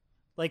preacher.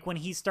 Like when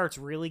he starts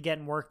really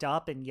getting worked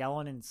up and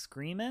yelling and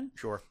screaming.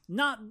 Sure.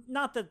 Not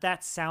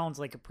that sounds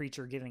like a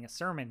preacher giving a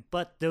sermon,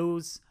 but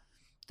those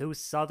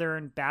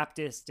Southern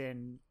Baptist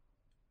and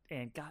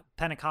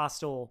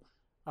Pentecostal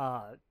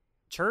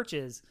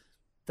churches,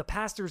 the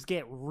pastors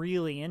get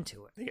really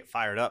into it. They get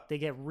fired up. They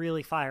get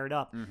really fired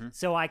up. Mm-hmm.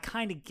 So I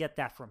kind of get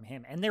that from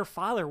him. And their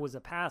father was a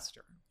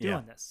pastor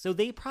doing this. So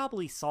they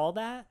probably saw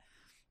that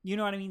You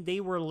know what I mean? They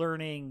were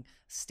learning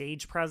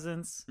stage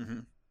presence Mm-hmm.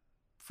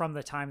 from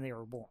the time they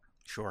were born.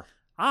 Sure.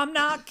 I'm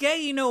not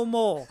gay no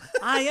more.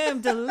 I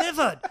am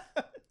delivered.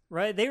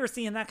 Right? They were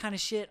seeing that kind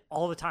of shit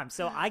all the time.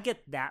 So I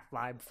get that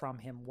vibe from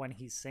him when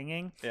he's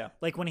singing. Yeah.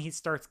 Like when he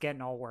starts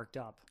getting all worked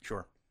up.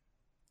 Sure.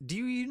 Do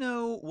you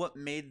know what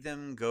made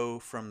them go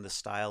from the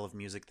style of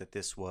music that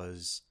this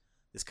was,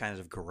 this kind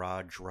of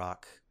garage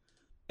rock,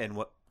 and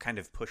what kind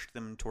of pushed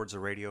them towards a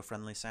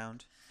radio-friendly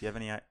sound? Do you have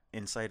any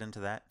insight into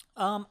that?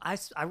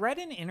 I read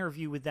an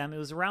interview with them. It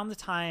was around the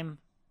time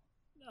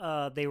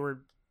they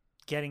were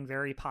getting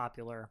very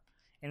popular.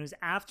 And it was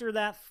after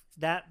that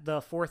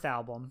the fourth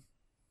album,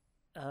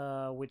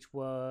 which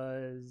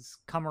was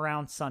Come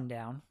Around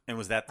Sundown. And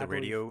was that the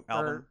radio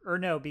album? Or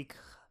no,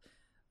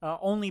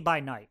 Only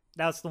by Night.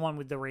 That's the one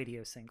with the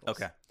radio singles.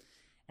 Okay.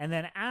 And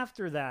then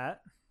after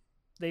that,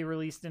 they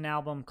released an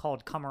album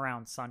called Come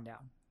Around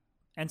Sundown.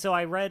 And so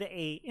I read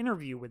a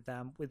interview with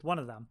one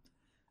of them.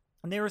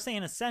 And they were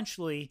saying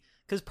essentially,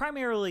 because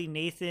primarily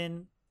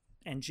Nathan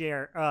and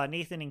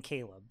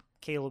Caleb.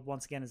 Caleb,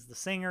 once again, is the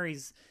singer.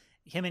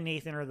 Him and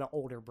Nathan are the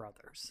older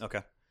brothers.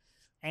 Okay.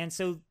 And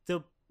so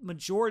the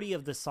majority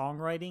of the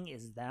songwriting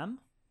is them.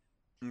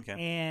 Okay.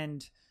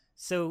 And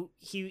so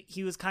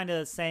he was kind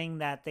of saying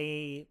that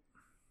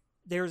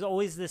there's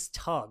always this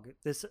tug,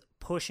 this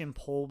push and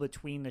pull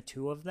between the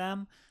two of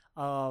them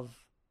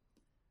of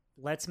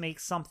let's make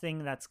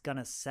something that's going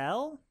to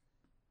sell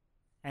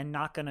and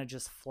not going to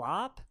just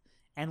flop,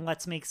 and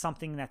let's make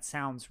something that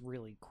sounds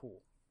really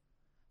cool.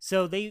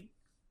 So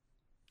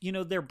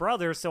they're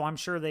brothers, so I'm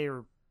sure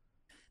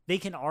they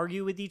can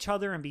argue with each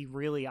other and be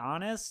really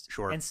honest.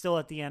 Sure. And still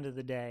at the end of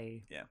the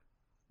day,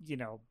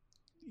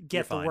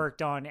 get the work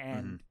done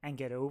and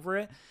get over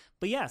it.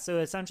 But yeah, so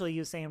essentially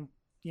you're saying,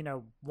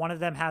 one of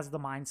them has the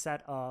mindset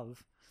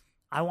of,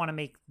 I want to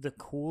make the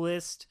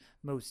coolest,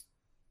 most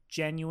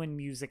genuine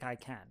music I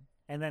can.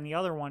 And then the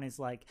other one is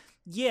like,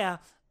 yeah,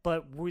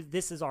 but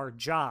this is our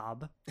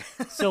job.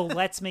 So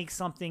let's make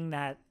something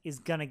that is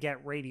going to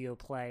get radio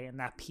play and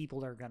that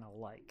people are going to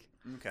like.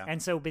 Okay.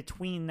 And so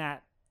between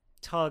that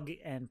tug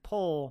and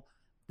pull,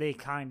 they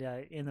kind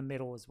of in the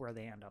middle is where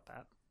they end up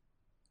at.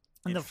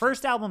 And the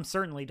first album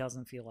certainly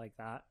doesn't feel like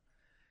that.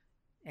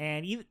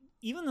 And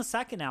even the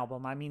second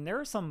album, I mean, there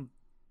are some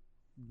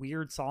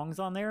weird songs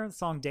on there. The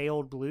song Day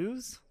Old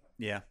Blues.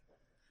 Yeah.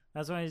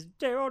 That's when he's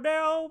Day Old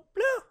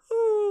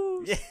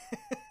Blues.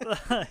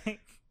 Yeah.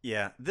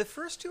 Yeah. The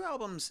first two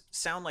albums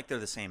sound like they're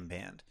the same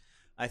band.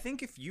 I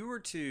think if you were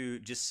to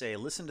just say,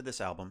 listen to this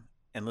album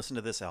and listen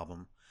to this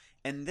album,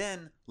 and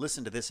then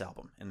listen to this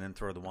album, and then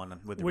throw the one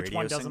with the radio singles. Which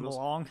one doesn't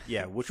belong?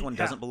 Yeah, which one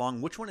doesn't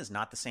belong? Which one is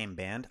not the same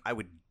band? I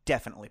would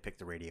definitely pick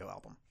the radio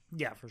album.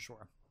 Yeah, for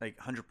sure. Like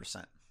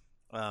 100%.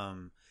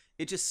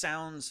 It just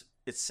sounds.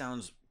 It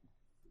sounds.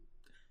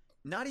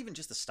 Not even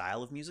just the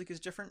style of music is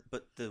different,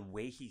 but the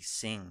way he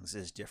sings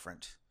is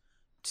different,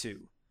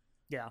 too.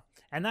 Yeah,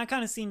 and that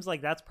kind of seems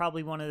like that's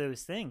probably one of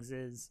those things.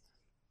 Is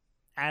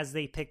as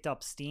they picked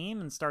up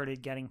steam and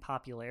started getting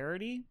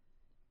popularity,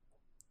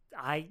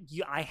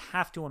 I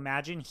have to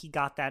imagine he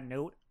got that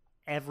note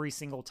every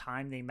single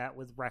time they met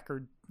with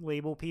record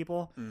label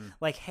people.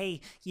 Like,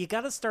 hey, you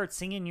got to start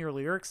singing your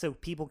lyrics so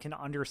people can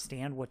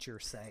understand what you're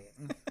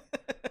saying.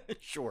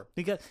 Sure.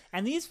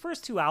 And these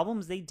first two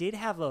albums, they did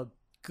have a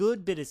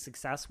good bit of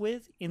success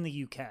with in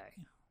the UK.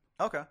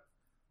 Okay.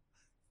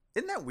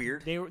 Isn't that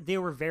weird? They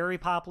were very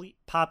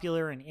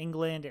popular in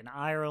England and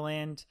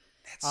Ireland.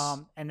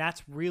 And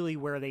that's really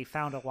where they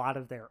found a lot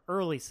of their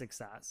early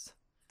success.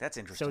 That's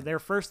interesting. So their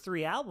first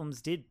three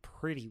albums did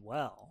pretty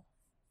well.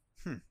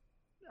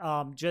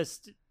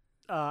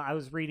 I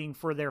was reading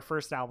for their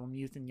first album,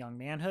 Youth and Young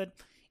Manhood.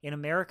 In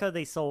America,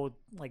 they sold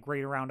like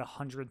right around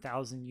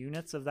 100,000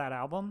 units of that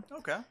album.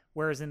 Okay.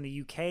 Whereas in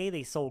the UK,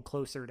 they sold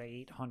closer to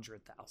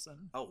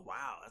 800,000. Oh,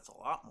 wow. That's a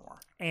lot more.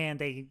 And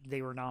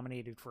they were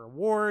nominated for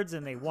awards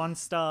and they won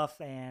stuff.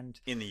 And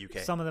in the UK.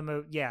 Some of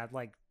them,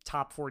 like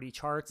top 40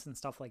 charts and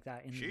stuff like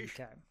that in the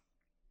UK.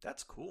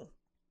 That's cool.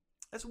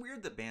 That's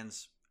weird that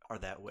bands are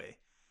that way,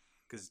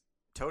 because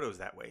Toto's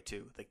that way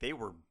too. Like they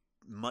were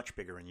much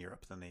bigger in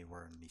Europe than they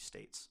were in the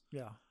States.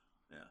 Yeah.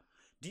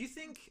 Do you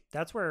think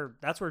that's where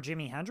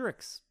Jimi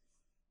Hendrix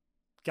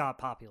got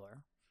popular?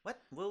 What?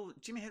 Well,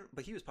 Jimi Hendrix,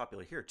 but he was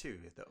popular here too,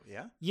 though.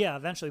 Yeah. Yeah,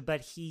 eventually,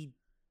 but he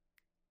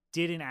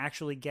didn't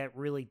actually get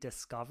really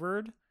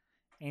discovered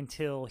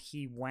until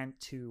he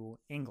went to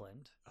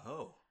England.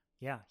 Oh.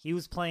 Yeah, he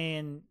was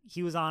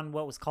on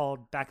what was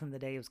called back in the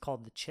day. It was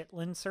called the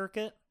Chitlin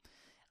Circuit.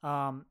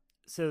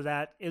 So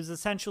that it was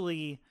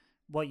essentially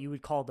what you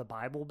would call the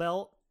Bible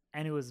Belt,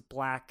 and it was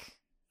black,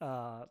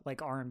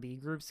 like R&B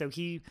groups. So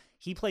he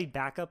played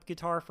backup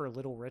guitar for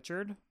Little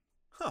Richard.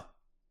 Huh.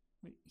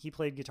 He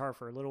played guitar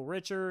for Little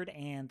Richard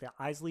and the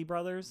Isley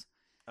Brothers.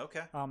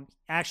 Okay.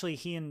 Actually,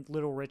 he and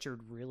Little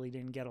Richard really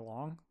didn't get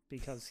along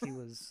because he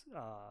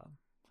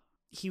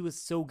was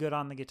so good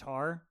on the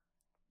guitar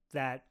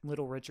that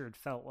Little Richard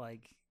felt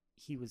like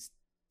he was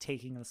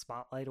taking the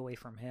spotlight away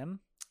from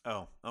him.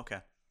 Oh, okay.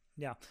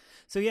 Yeah.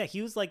 So yeah,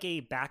 he was like a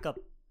backup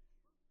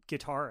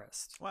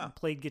guitarist. Wow.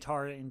 Played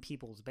guitar in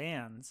people's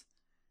bands.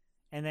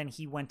 And then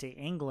he went to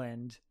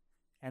England,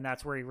 and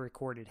that's where he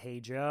recorded Hey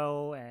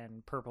Joe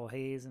and Purple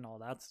Haze and all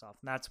that stuff.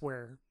 And that's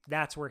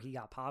where he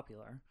got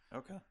popular.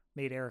 Okay.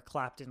 Made Eric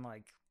Clapton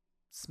like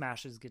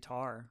smash his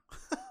guitar.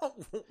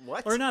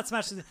 What? Or not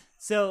smash his.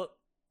 So,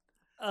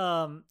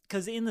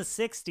 because in the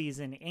 60s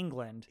in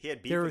England, He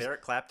had beef with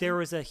Eric Clapton? There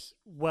was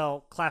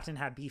Clapton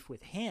had beef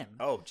with him.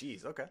 Oh,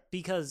 geez. Okay.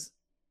 Because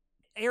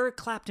Eric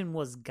Clapton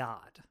was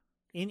God.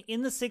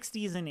 In the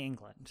 60s in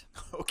England,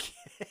 Okay.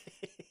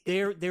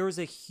 there was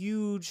a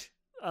huge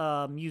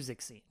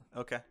music scene.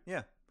 Okay.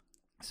 Yeah.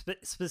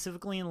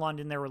 Specifically in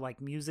London, there were like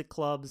music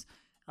clubs,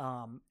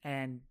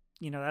 and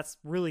that's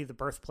really the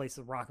birthplace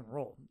of rock and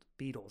roll.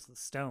 The Beatles, the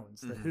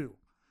Stones, the Who,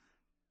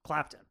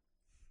 Clapton.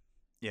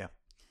 Yeah.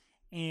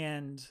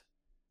 And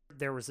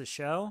there was a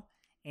show,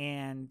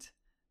 and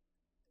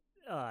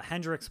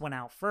Hendrix went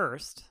out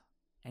first,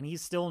 and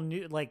he's still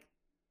new. Like,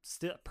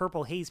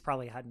 Purple Haze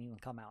probably hadn't even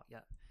come out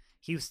yet.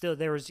 He was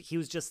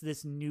just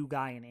this new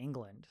guy in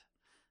England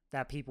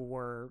that people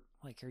were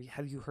like,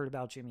 have you heard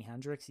about Jimi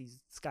Hendrix?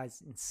 This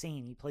guy's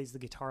insane. He plays the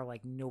guitar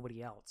like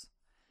nobody else.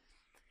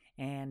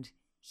 And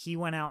he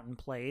went out and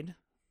played,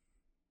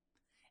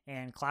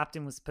 and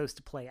Clapton was supposed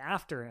to play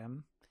after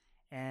him,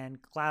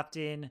 and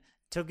Clapton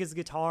took his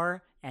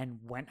guitar and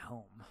went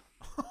home.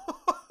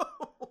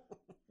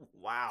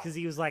 Wow. Because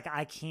he was like,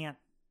 I can't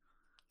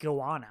go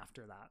on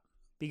after that.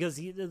 Because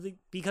he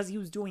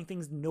was doing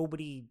things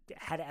nobody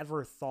had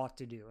ever thought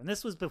to do. And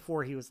this was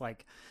before he was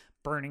like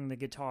burning the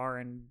guitar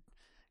and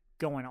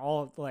going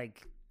all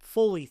like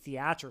fully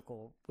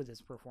theatrical with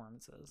his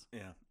performances.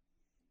 Yeah.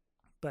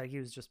 But he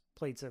was just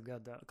played so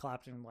good that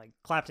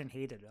Clapton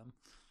hated him.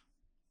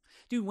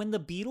 Dude, when the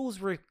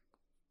Beatles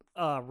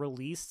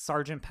released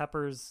Sgt.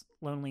 Pepper's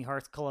Lonely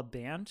Hearts Club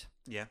Band,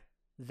 Yeah.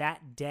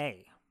 that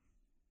day,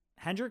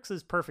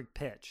 Hendrix's perfect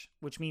pitch,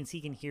 which means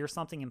he can hear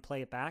something and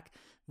play it back.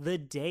 The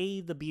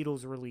day the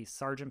Beatles released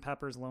Sgt.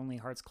 Pepper's Lonely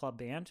Hearts Club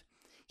Band,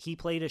 he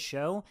played a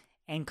show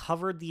and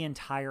covered the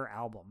entire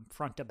album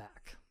front to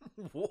back.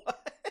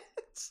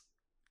 What?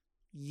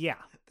 Yeah.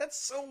 That's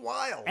so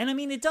wild. And I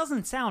mean, it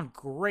doesn't sound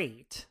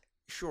great.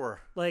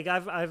 Sure. Like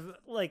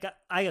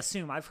I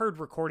assume I've heard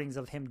recordings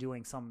of him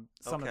doing some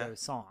of those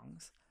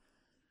songs.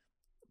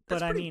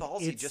 That's But I pretty mean,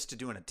 ballsy just to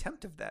do an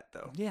attempt of that,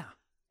 though. Yeah.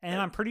 And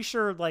I'm pretty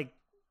sure like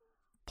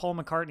Paul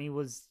McCartney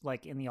was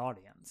like in the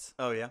audience.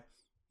 Oh, yeah?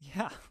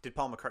 Yeah. Did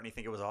Paul McCartney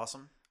think it was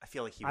awesome? I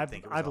feel like he would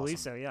think it was I believe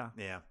awesome. so, yeah.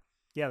 Yeah.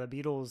 Yeah, the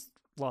Beatles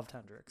loved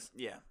Hendrix.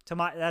 Yeah.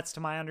 That's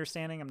to my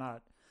understanding. I'm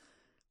not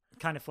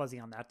kind of fuzzy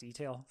on that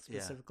detail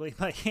specifically, Yeah.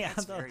 but yeah,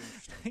 That's very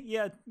interesting.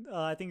 Yeah,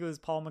 I think it was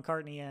Paul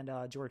McCartney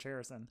and George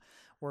Harrison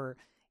were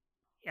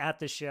at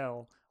the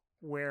show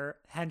where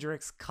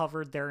Hendrix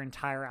covered their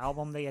entire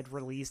album they had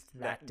released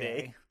that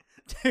day.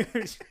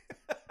 Dude.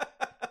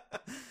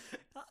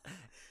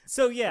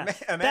 So yeah,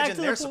 imagine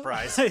their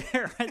surprise.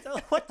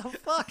 What the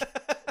fuck?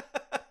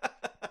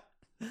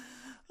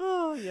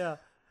 Oh yeah.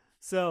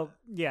 So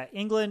yeah,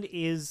 England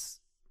is,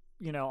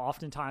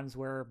 oftentimes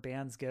where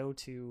bands go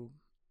to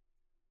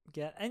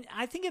get, and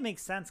I think it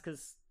makes sense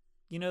because,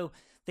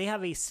 they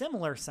have a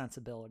similar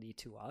sensibility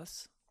to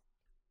us,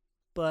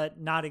 but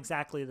not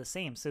exactly the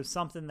same. So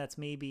something that's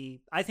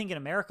maybe, I think in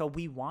America,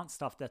 we want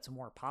stuff that's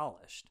more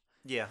polished.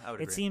 Yeah, I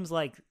would agree. It seems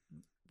like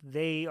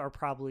they are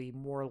probably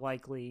more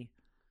likely,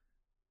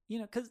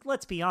 because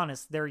let's be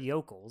honest, they're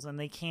yokels and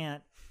they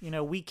can't,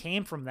 we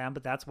came from them,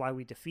 but that's why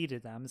we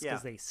defeated them, is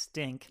because they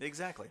stink.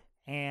 Exactly.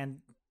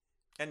 And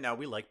now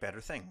we like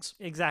better things.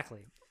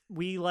 Exactly.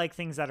 We like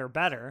things that are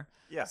better.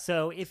 Yeah.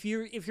 So if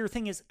your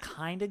thing is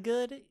kind of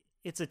good,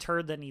 it's a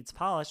turd that needs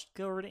polished,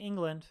 go over to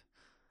England.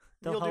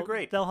 You'll do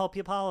great. They'll help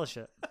you polish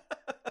it.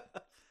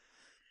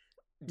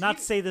 Not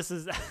to say this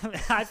is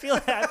I feel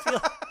like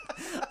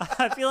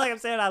I'm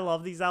saying I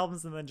love these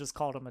albums and then just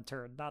called them a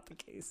turd. Not the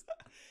case.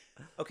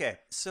 Okay.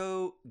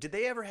 So, did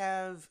they ever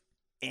have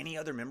any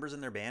other members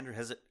in their band, or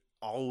has it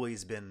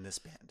always been this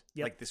band?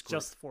 Yep, like this group?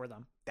 Just for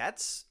them.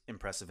 That's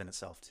impressive in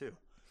itself too.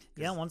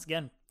 Yeah, once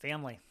again,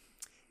 family.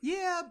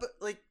 Yeah, but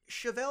like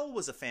Chevelle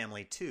was a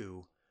family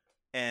too,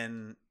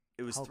 and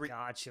it was Oh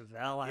God,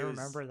 Chevelle, I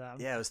remember them.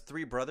 Yeah, it was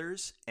three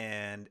brothers,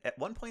 and at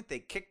one point they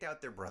kicked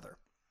out their brother.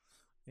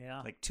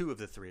 Yeah, like two of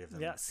the three of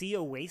them. Yeah, see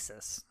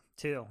Oasis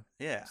too.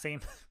 Yeah,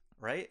 same.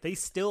 Right?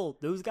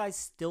 Those guys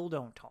still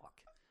don't talk.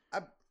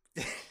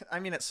 I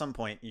mean, at some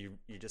point you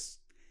just,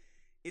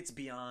 it's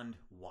beyond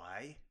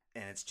why,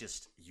 and it's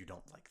just you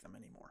don't like them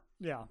anymore.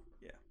 Yeah.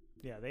 Yeah.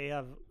 Yeah, they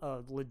have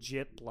a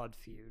legit blood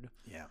feud.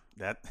 Yeah,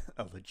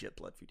 a legit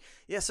blood feud.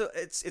 Yeah, so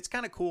it's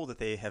kind of cool that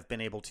they have been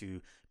able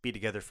to be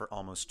together for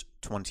almost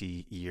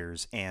 20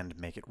 years and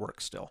make it work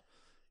still.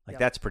 Like,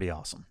 that's pretty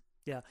awesome.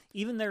 Yeah,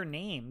 even their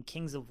name,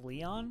 Kings of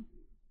Leon,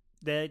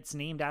 that's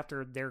named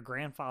after their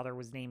grandfather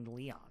was named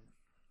Leon.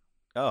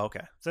 Oh,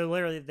 okay. So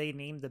literally they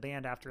named the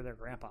band after their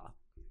grandpa.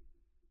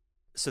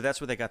 So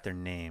that's where they got their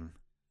name.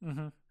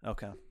 Mm-hmm.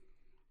 Okay.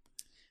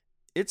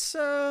 It's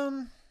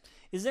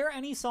Is there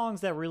any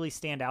songs that really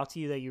stand out to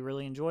you that you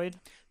really enjoyed?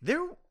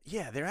 There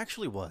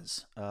actually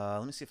was.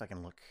 Let me see if I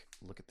can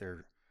look at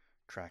their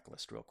track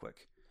list real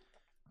quick.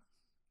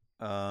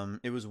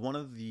 It was one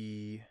of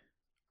the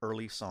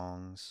early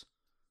songs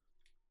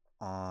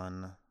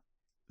on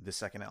the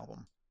second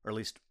album, or at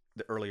least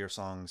the earlier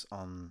songs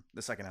on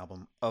the second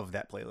album of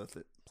that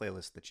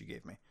playlist that you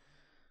gave me.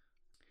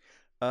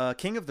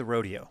 King of the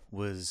Rodeo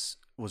was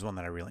one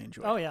that I really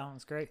enjoyed. Oh yeah, it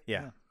was great.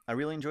 Yeah, I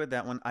really enjoyed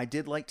that one. I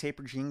did like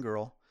Taper Jean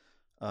Girl,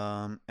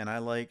 and I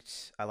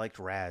liked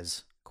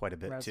Raz quite a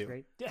bit too.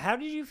 Great. How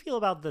did you feel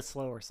about the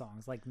slower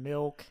songs like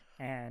Milk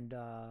and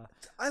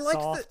I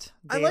liked Soft?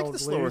 I liked the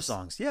slower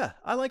songs. Yeah,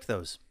 I liked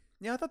those.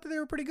 Yeah, I thought that they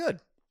were pretty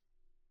good.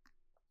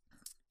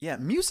 Yeah,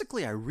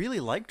 musically, I really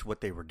liked what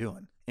they were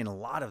doing in a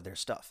lot of their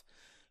stuff.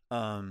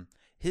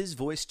 His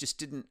voice just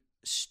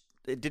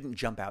didn't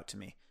jump out to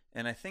me,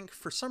 and I think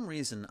for some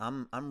reason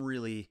I'm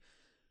really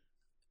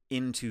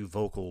into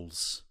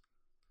vocals.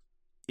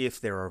 If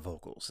there are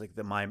vocals, like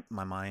my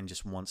mind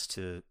just wants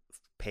to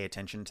pay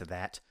attention to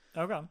that.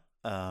 Okay.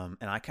 And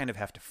I kind of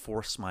have to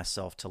force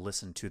myself to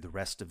listen to the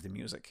rest of the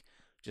music.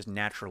 Just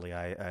naturally,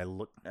 I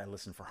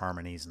listen for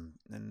harmonies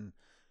and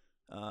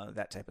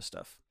that type of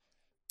stuff.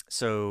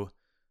 So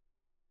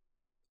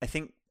I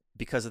think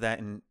because of that,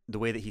 and the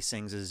way that he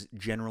sings is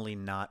generally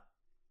not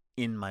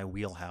in my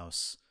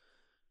wheelhouse,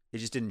 it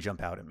just didn't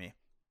jump out at me.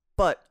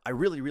 But I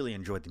really, really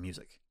enjoyed the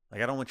music.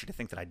 Like, I don't want you to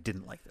think that I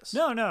didn't like this.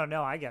 No,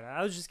 I get it.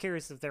 I was just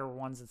curious if there were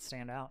ones that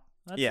stand out.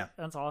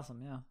 That's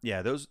awesome. Yeah.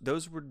 Yeah,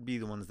 those would be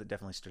the ones that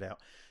definitely stood out.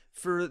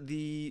 For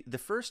the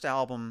first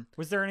album,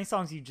 was there any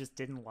songs you just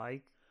didn't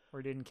like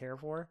or didn't care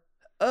for?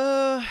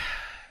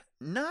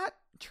 Not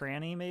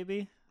Tranny,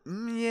 maybe.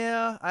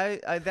 Yeah,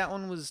 I that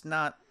one was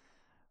not.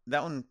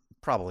 That one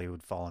probably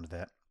would fall into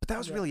that. But that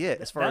was really it.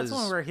 That's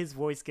one where his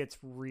voice gets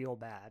real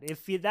bad.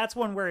 That's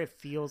one where it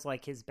feels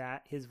like his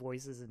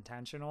voice is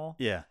intentional.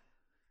 Yeah.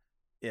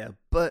 Yeah,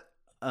 but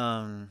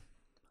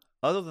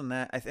other than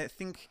that, I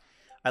think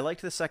I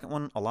liked the second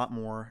one a lot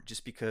more,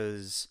 just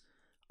because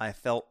I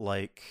felt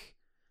like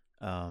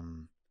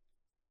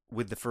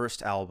with the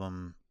first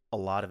album, a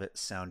lot of it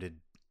sounded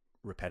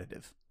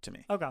repetitive to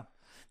me. Okay,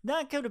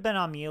 that could have been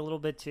on me a little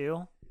bit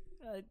too.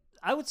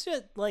 I would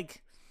say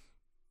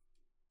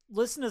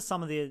listen to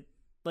some of the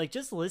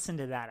just listen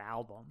to that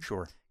album.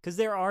 Sure, because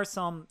there are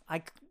some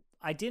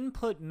I didn't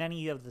put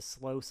many of the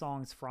slow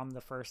songs from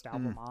the first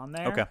album on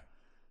there. Okay.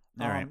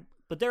 All right.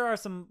 But there are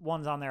some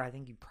ones on there I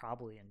think you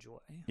probably enjoy.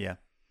 Yeah.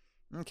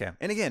 Okay.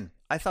 And again,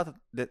 I thought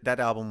that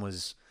album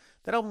was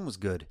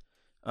good.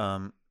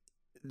 That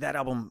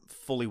album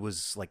fully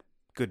was like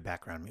good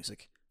background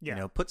music. Yeah.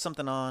 You know, put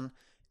something on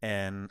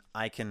and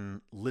I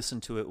can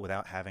listen to it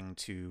without having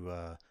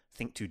to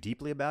think too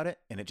deeply about it,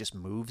 and it just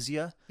moves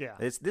you. Yeah.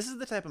 This is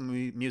the type of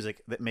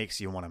music that makes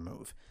you want to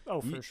move.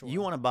 Oh, for sure.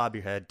 You want to bob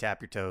your head,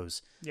 tap your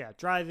toes. Yeah.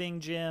 Driving,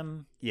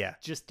 gym. Yeah.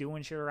 Just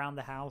doing shit around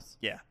the house.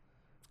 Yeah.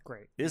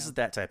 Great. This is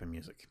that type of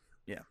music.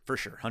 Yeah, for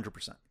sure.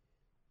 100%.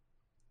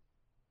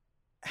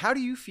 How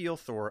do you feel,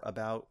 Thor,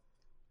 about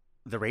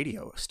the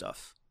radio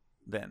stuff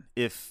then?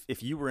 If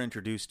you were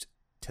introduced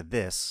to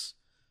this,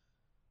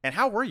 and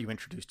how were you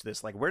introduced to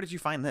this? Like, where did you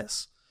find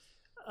this?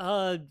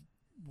 One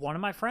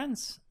of my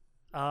friends.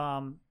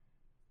 I'm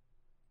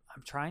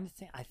trying to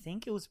think. I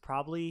think it was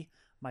probably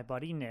my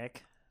buddy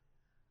Nick,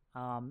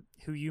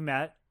 who you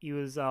met. He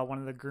was one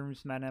of the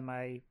groomsmen at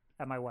my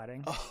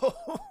wedding.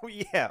 Oh,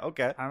 yeah,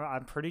 okay.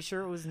 I'm pretty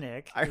sure it was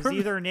Nick. It was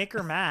either Nick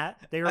or Matt.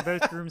 They were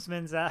both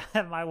groomsmen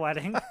at my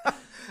wedding.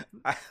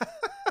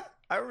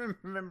 I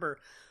remember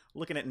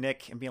looking at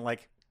Nick and being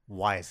like,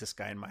 why is this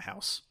guy in my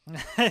house?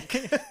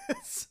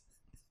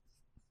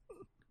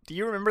 Do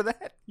you remember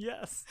that?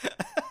 Yes.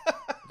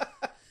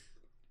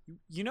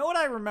 You know what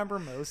I remember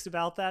most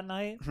about that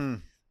night?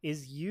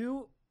 Is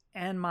you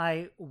and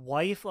my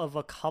wife of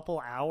a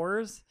couple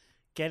hours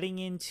getting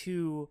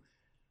into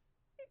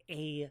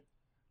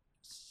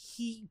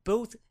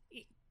both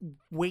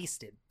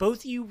wasted,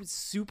 both you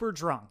super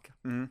drunk,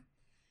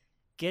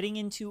 getting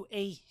into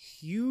a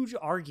huge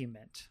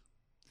argument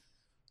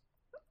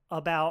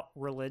about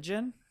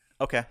religion.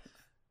 Okay.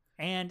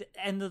 And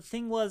the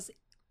thing was,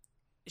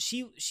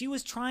 she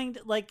was trying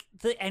to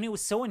and it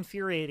was so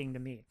infuriating to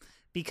me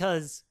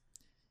because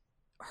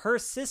her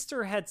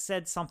sister had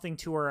said something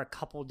to her a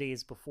couple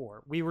days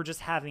before. We were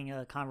just having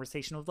a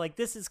conversation of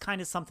this is kind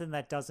of something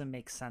that doesn't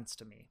make sense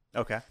to me.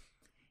 Okay.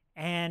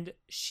 And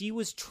she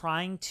was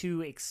trying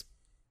to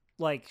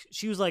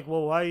she was like,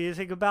 well, what do you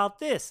think about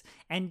this?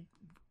 And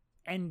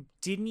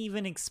didn't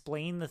even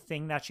explain the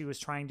thing that she was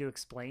trying to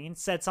explain,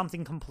 said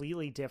something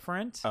completely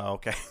different. Oh,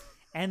 okay.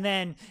 And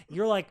then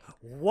you're like,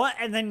 what?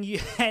 And then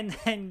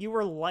you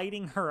were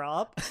lighting her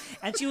up,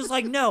 and she was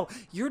like, no.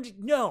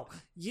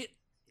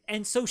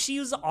 And so she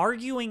was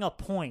arguing a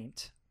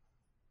point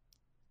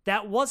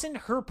that wasn't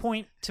her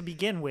point to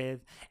begin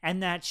with,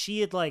 and that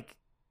she had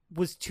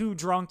was too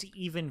drunk to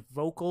even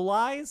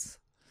vocalize.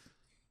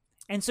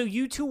 And so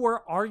you two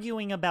were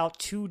arguing about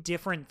two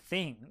different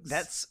things.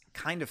 That's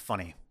kind of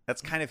funny.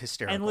 That's kind of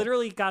hysterical. And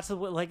literally got to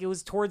like, it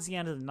was towards the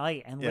end of the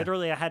night, and Yeah.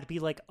 literally I had to be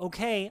like,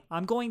 okay,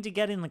 I'm going to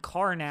get in the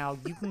car now.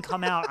 You can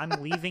come out. I'm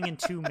leaving in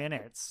 2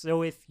 minutes.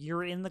 So if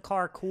you're in the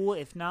car, cool.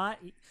 If not,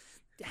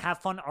 have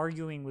fun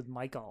arguing with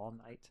Micah all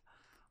night.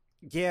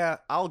 Yeah,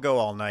 I'll go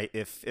all night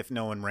if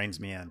no one reins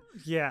me in.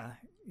 Yeah.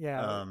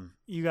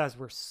 You guys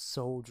were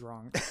so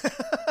drunk.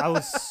 I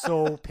was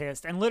so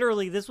pissed. And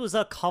literally, this was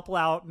a couple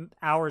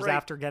hours Right.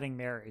 after getting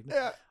married.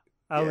 Yeah.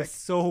 I was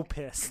so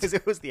pissed. Because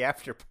it was the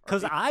after party.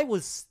 Because I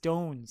was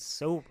stone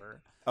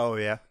sober. Oh,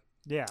 yeah.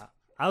 Yeah.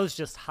 I was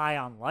just high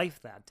on life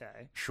that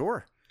day.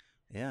 Sure.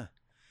 Yeah.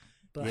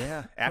 But,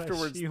 Yeah. but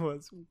Afterwards. she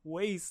was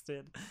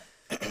wasted.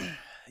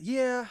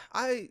 Yeah.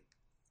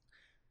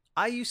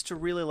 I used to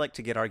really like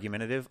to get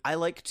argumentative. I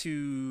like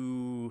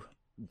to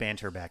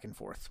banter back and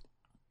forth.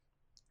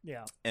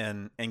 Yeah.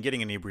 And getting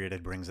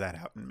inebriated brings that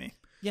out in me.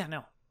 Yeah,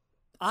 no.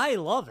 I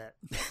love it.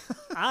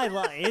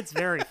 It's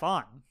very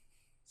fun.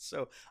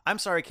 So, I'm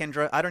sorry,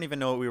 Kendra. I don't even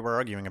know what we were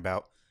arguing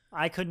about.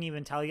 I couldn't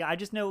even tell you. I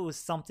just know it was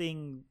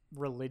something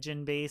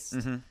religion based.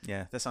 Mm-hmm.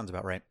 Yeah, that sounds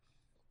about right.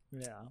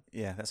 Yeah.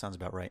 Yeah, that sounds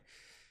about right.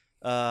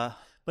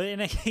 But in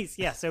a case,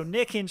 yeah, so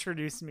Nick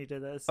introduced me to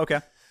this.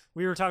 Okay.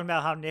 We were talking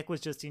about how Nick was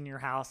just in your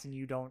house and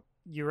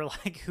you were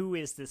like, who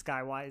is this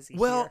guy? Why is he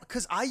Well, here?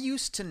 because I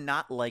used to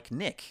not like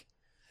Nick.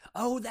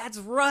 Oh, that's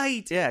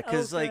right. Yeah,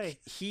 because Okay. like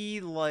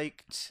he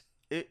liked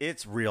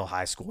it's real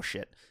high school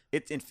shit.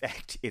 In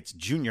fact, it's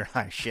junior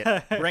high shit.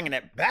 Bringing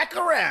it back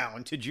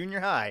around to junior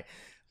high.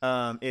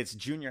 It's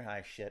junior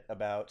high shit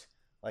about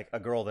like a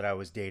girl that I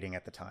was dating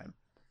at the time,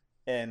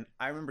 and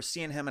I remember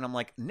seeing him, and I'm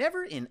like,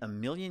 never in a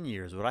million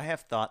years would I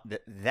have thought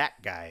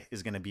that guy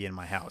is going to be in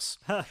my house.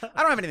 I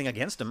don't have anything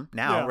against him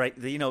now, Yeah. right?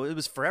 You know, it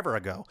was forever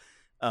ago,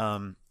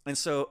 and I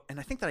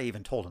think that I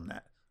even told him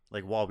that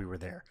like while we were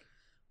there,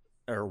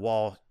 or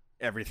while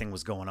everything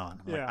was going on.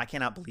 I'm like, Yeah. I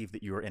cannot believe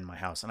that you were in my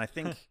house. And I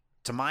think,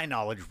 to my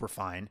knowledge, we're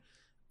fine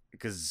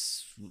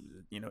because,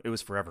 you know, it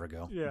was forever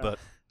ago. Yeah. But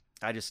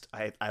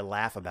I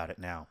laugh about it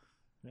now.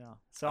 Yeah.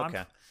 So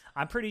Okay.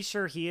 I'm pretty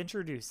sure he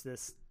introduced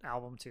this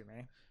album to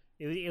me.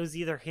 It was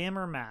either him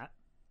or Matt,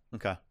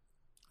 Okay.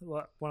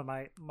 one of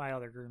my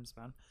other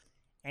groomsmen.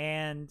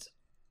 And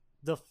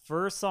the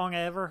first song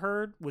I ever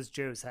heard was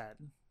Joe's Head.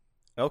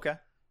 Okay.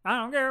 I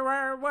don't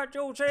care what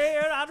Joe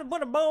said. I just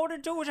put a bullet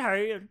into his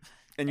head.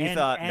 And you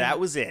thought and that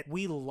was it.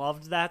 We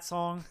loved that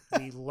song.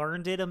 We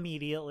learned it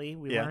immediately.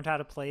 We Yeah. learned how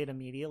to play it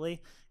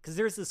immediately. Because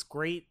there's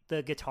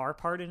the guitar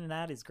part in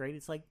that is great.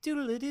 It's like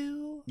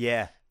doodle-a-doo,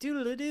 Yeah.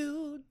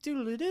 doodle-a-doo,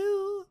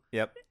 doodle-a-doo.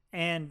 Yep.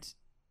 And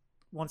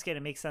once again,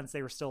 it makes sense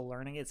they were still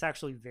learning. It's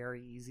actually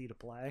very easy to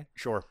play.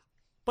 Sure.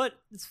 But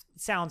it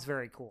sounds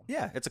very cool.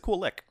 Yeah. It's a cool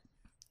lick.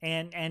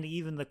 And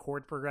even the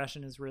chord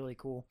progression is really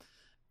cool.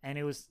 And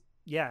it was,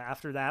 yeah,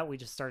 after that, we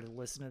just started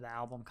listening to the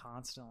album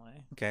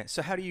constantly. Okay.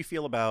 So how do you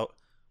feel about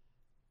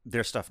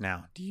their stuff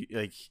now? Do you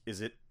like,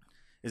 is it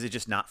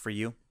just not for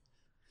you?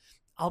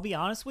 I'll be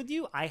honest with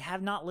you, I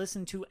have not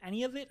listened to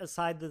any of it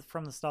aside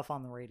from the stuff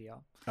on the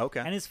radio. Okay.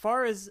 And as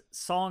far as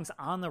songs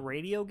on the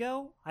radio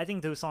go, I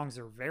think those songs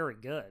are very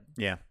good.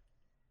 Yeah.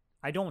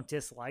 I don't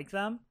dislike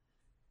them,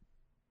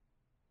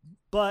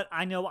 but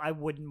I know I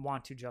wouldn't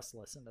want to just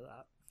listen to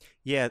that.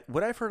 Yeah,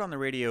 what I've heard on the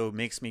radio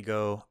makes me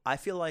go, I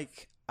feel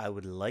like I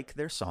would like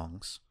their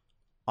songs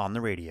on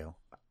the radio,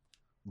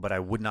 but I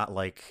would not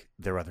like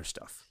their other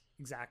stuff.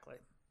 Exactly.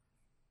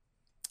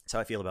 That's how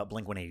I feel about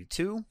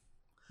Blink-182.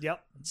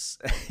 Yep.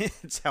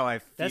 It's how I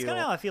feel. That's kind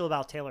of how I feel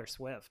about Taylor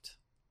Swift.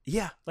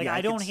 Yeah. Like, yeah,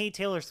 I don't could hate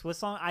Taylor Swift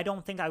song. I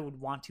don't think I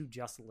would want to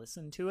just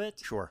listen to it.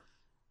 Sure.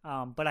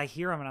 But I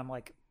hear them and I'm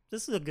like,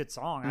 this is a good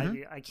song.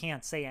 Mhm. I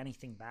can't say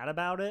anything bad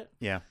about it.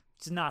 Yeah.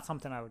 It's not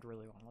something I would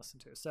really want to listen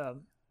to. So,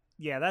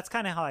 yeah, that's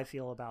kind of how I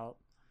feel about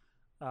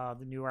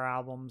the newer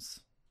albums.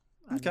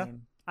 Okay. I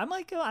mean, I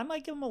might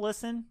give them a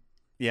listen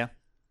Yeah.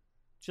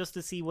 just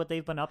to see what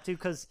they've been up to,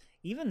 because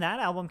even that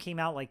album came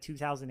out like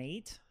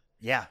 2008,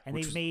 Yeah. and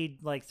they've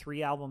made like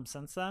 3 albums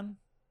since then.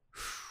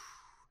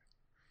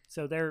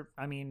 So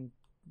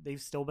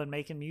they've still been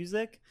making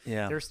music.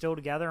 Yeah. They're still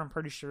together. I'm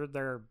pretty sure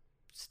they're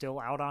still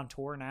out on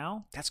tour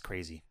now. That's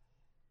crazy.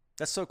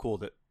 That's so cool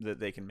that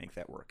they can make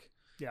that work.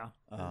 Yeah.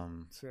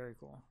 It's very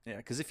cool. Yeah,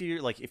 because if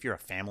you're a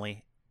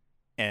family,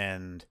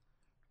 and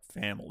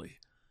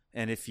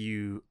if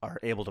you are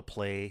able to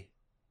play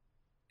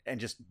and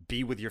just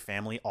be with your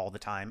family all the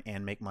time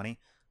and make money,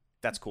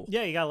 that's cool.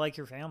 Yeah, you gotta like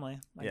your family,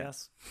 I Yeah.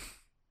 guess.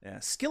 Yeah,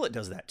 Skillet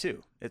does that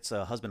too. It's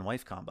a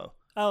husband-wife combo.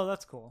 Oh,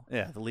 that's cool.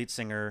 Yeah, the lead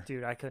singer.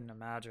 Dude, I couldn't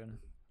imagine.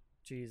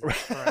 Jesus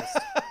Christ.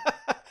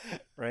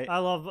 Right? I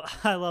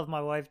love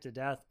my wife to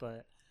death,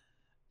 but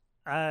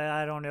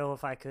I don't know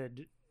if I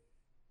could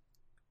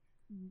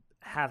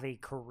have a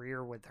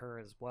career with her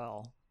as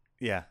well.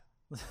 Yeah.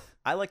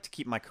 I like to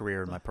keep my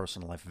career and my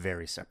personal life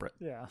very separate.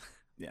 Yeah.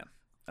 Yeah.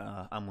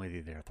 I'm with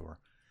you there, Thor.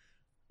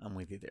 I'm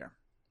with you there.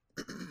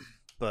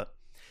 But,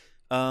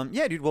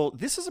 yeah, dude, well,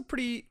 this is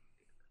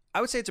I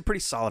would say it's a pretty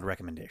solid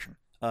recommendation.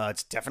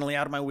 It's definitely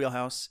out of my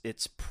wheelhouse.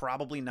 It's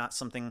probably not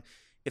something,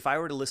 if I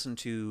were to listen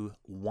to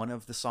one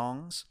of the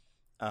songs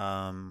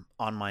on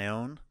my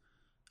own,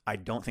 I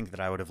don't think that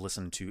I would have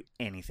listened to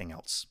anything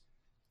else.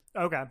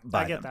 Okay,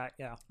 by I get them.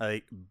 that. Yeah.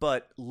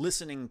 But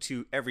listening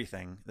to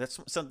everything, that's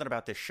something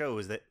about this show,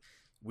 is that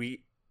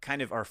we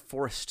kind of are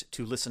forced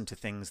to listen to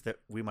things that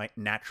we might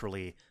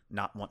naturally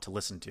not want to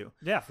listen to.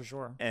 Yeah, for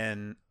sure.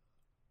 And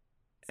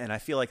I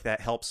feel like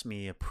that helps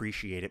me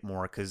appreciate it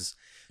more, because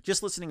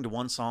just listening to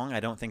one song, I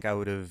don't think I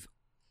would have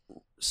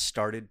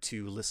started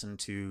to listen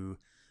to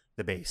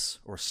the bass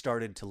or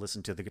started to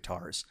listen to the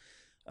guitars,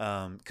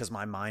 because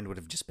my mind would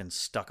have just been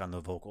stuck on the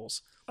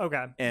vocals.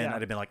 Okay. And yeah.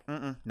 I'd have been like,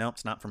 no,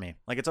 it's not for me.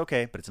 Like, it's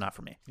okay, but it's not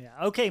for me. Yeah.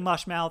 Okay,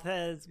 Mushmouth.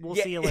 We'll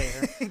see you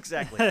later.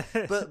 Exactly.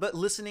 But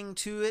listening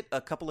to it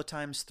a couple of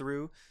times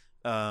through,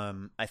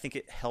 I think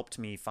it helped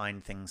me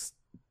find things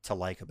to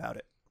like about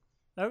it.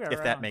 Okay. If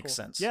right that on, makes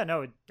cool. sense. Yeah,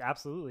 no, it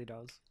absolutely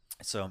does.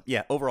 So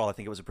yeah, overall, I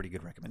think it was a pretty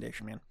good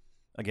recommendation, man.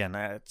 Again,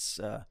 it's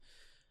a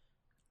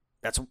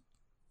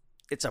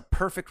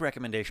perfect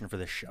recommendation for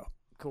this show.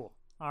 Cool.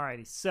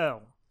 Alrighty,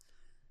 so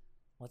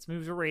let's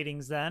move to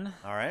ratings then.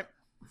 All right.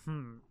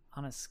 On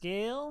a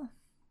scale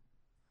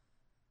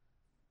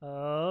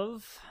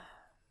of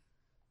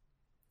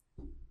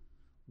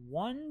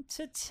 1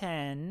 to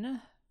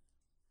 10,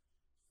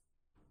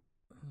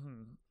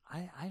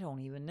 I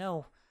don't even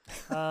know.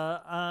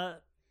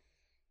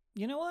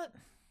 You know what?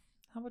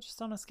 How about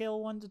just on a scale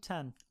of 1 to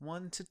 10?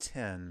 1 to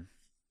 10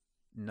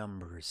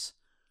 numbers.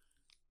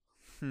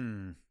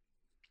 I'm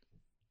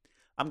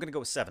gonna go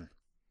with 7.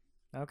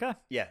 Okay.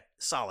 Yeah,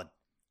 solid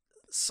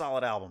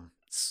album.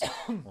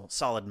 Well,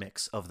 solid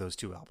mix of those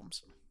two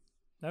albums.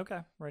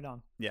 Okay, right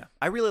on. Yeah,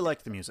 I really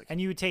liked the music. And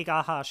you would take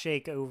Aha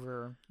Shake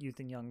over Youth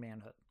and Young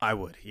Manhood. I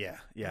would, yeah.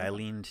 I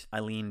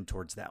leaned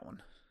towards that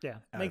one. Yeah,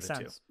 out makes of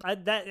the sense.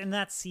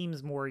 That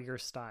seems more your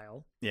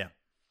style. Yeah.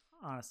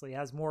 Honestly, it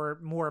has more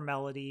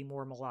melody,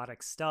 more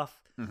melodic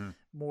stuff, Mm-hmm.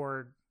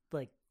 more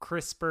like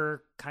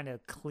crisper, kind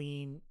of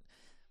clean,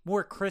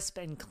 more crisp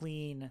and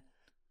clean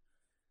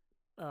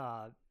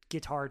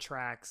guitar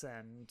tracks.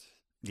 And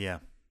Yeah.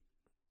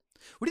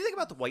 What do you think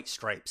about the White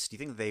Stripes? Do you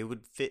think they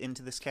would fit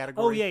into this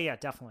category? oh yeah,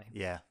 definitely.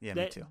 Yeah,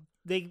 me too.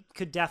 They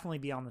could definitely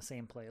be on the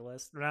same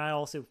playlist. And I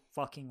also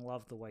fucking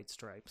love the White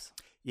Stripes.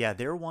 Yeah,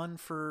 they're one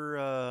for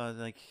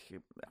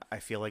I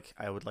feel like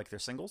I would like their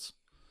singles.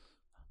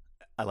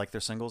 I like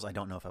their singles. I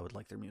don't know if I would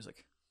like their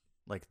music,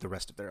 like the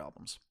rest of their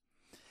albums.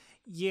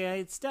 Yeah,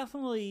 it's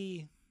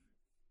definitely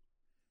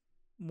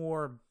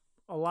more,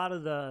 a lot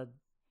of the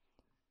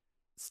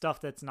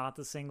stuff that's not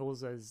the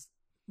singles is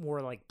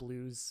more like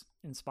blues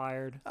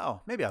inspired. Oh,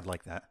 maybe I'd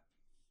like that.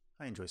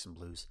 I enjoy some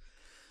blues.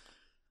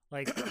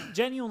 Like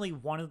genuinely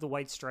one of the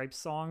White Stripes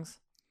songs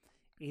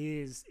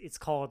it's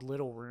called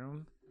Little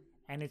Room,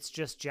 and it's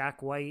just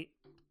Jack White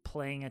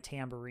playing a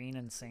tambourine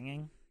and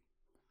singing.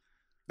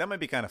 That might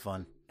be kind of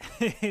fun.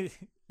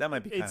 That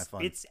might be kind of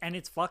fun.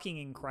 It's fucking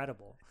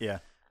incredible. Yeah.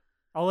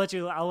 I'll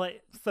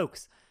let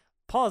folks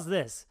pause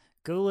this.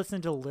 Go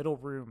listen to Little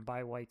Room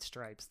by White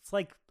Stripes. It's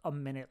like a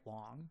minute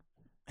long.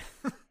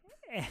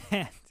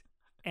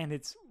 and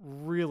it's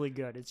really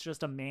good. It's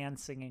just a man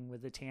singing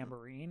with a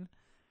tambourine,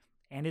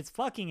 and it's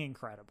fucking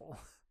incredible.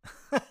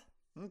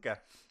 Okay.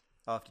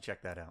 I'll have to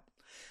check that out.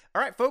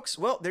 All right, folks.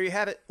 Well, there you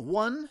have it.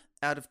 1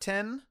 out of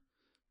 10.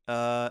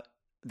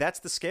 That's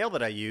the scale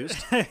that I used.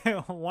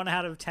 1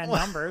 out of 10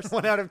 numbers.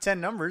 1 out of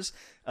 10 numbers.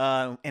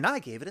 And I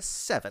gave it a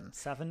 7.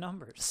 7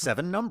 numbers.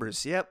 7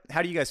 numbers. Yep.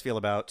 How do you guys feel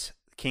about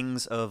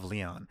Kings of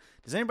Leon?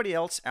 Does anybody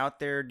else out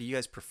there, do you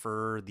guys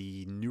prefer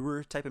the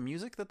newer type of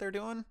music that they're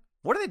doing?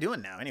 What are they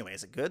doing now anyway?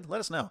 Is it good? Let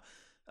us know.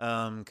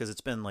 Because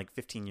it's been like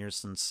 15 years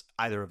since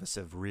either of us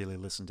have really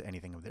listened to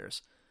anything of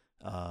theirs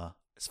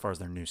as far as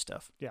their new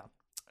stuff. Yeah.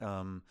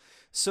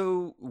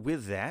 So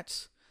with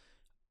that,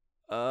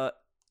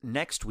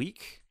 next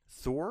week,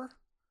 Thor,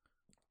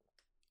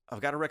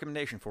 I've got a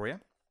recommendation for you.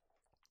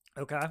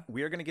 Okay.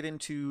 We are going to get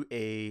into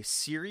a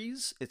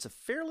series. It's a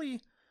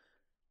fairly,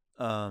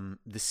 the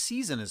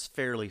season is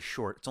fairly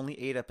short. It's only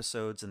 8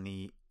 episodes, and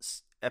the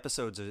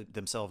episodes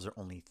themselves are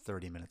only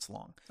 30 minutes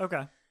long.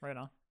 Okay. Right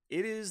on.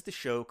 It is the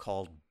show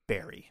called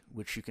Barry,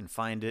 which you can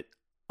find it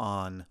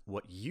on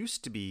what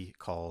used to be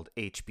called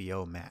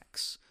HBO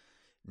Max.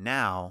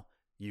 Now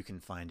you can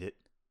find it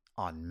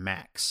on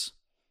Max,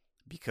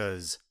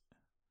 because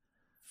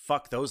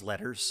fuck those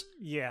letters.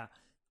 Yeah.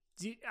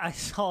 I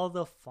saw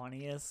the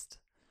funniest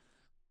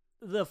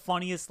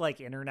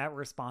like internet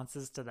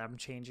responses to them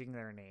changing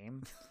their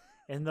name.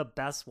 And the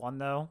best one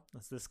though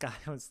was this guy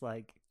was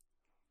like,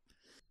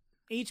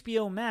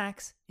 HBO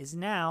Max is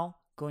now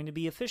going to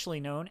be officially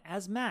known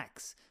as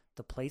Max,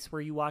 the place where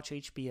you watch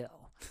HBO.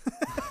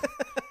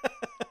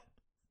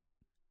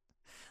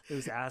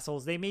 Those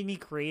assholes, they made me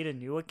create a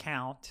new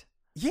account.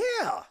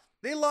 Yeah,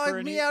 they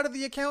logged me out of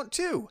the account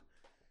too.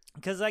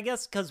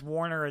 Because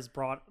Warner has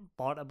bought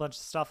a bunch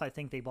of stuff. I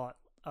think they bought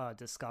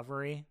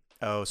Discovery.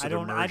 Oh, so I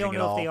don't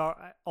know if they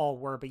all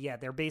were, but yeah,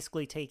 they're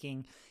basically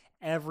taking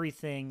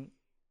everything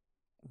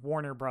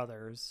Warner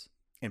Brothers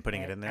and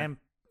putting it in there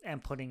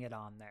and putting it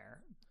on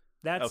there.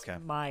 That's okay.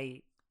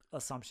 My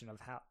assumption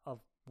of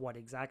what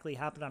exactly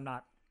happened. I'm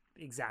not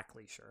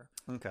exactly sure.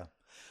 Okay.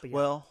 But yeah,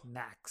 Well,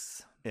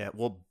 Max. yeah.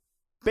 Well,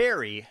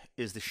 Barry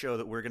is the show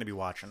that we're going to be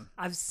watching.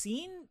 I've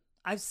seen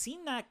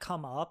that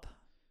come up.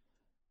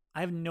 I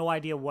have no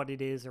idea what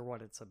it is or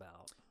what it's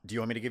about. Do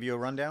you want me to give you a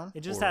rundown?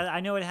 It just has. I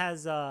know it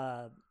has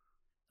Bill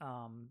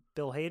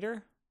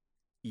Hader.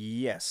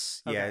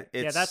 Yes. Okay.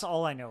 Yeah. Yeah, that's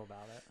all I know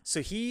about it.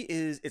 So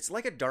it's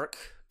like a dark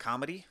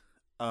comedy.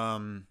 I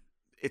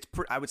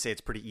would say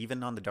it's pretty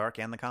even on the dark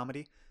and the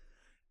comedy.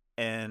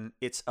 And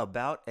it's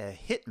about a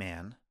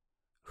hitman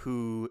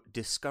who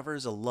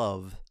discovers a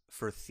love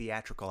for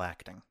theatrical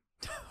acting.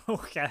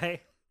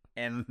 Okay.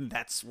 And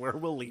that's where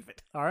we'll leave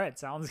it. All right.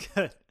 Sounds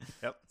good.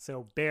 Yep.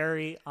 So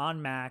Barry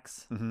on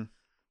Max. Mm-hmm.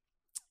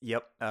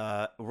 Yep.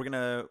 We're going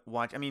to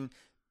watch. I mean,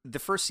 the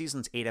first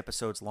season's 8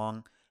 episodes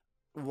long.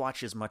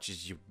 Watch as much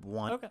as you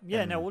want. Okay.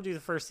 Yeah, no, we'll do the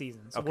first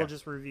season. So we'll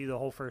just review the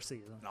whole first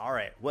season. All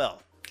right.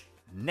 Well,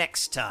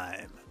 next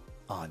time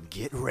on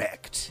Get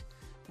Wrecked,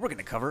 we're going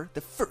to cover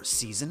the first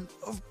season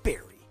of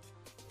Barry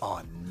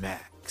on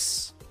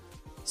Max.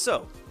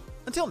 So,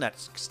 until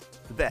next...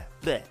 Bleh,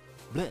 bleh,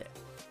 bleh.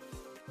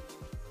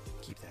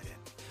 Keep that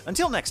in.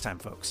 Until next time,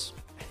 folks.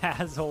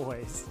 As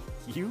always,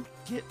 You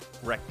get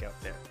wrecked out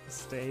there.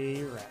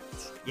 stay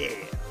wrecked. Yeah.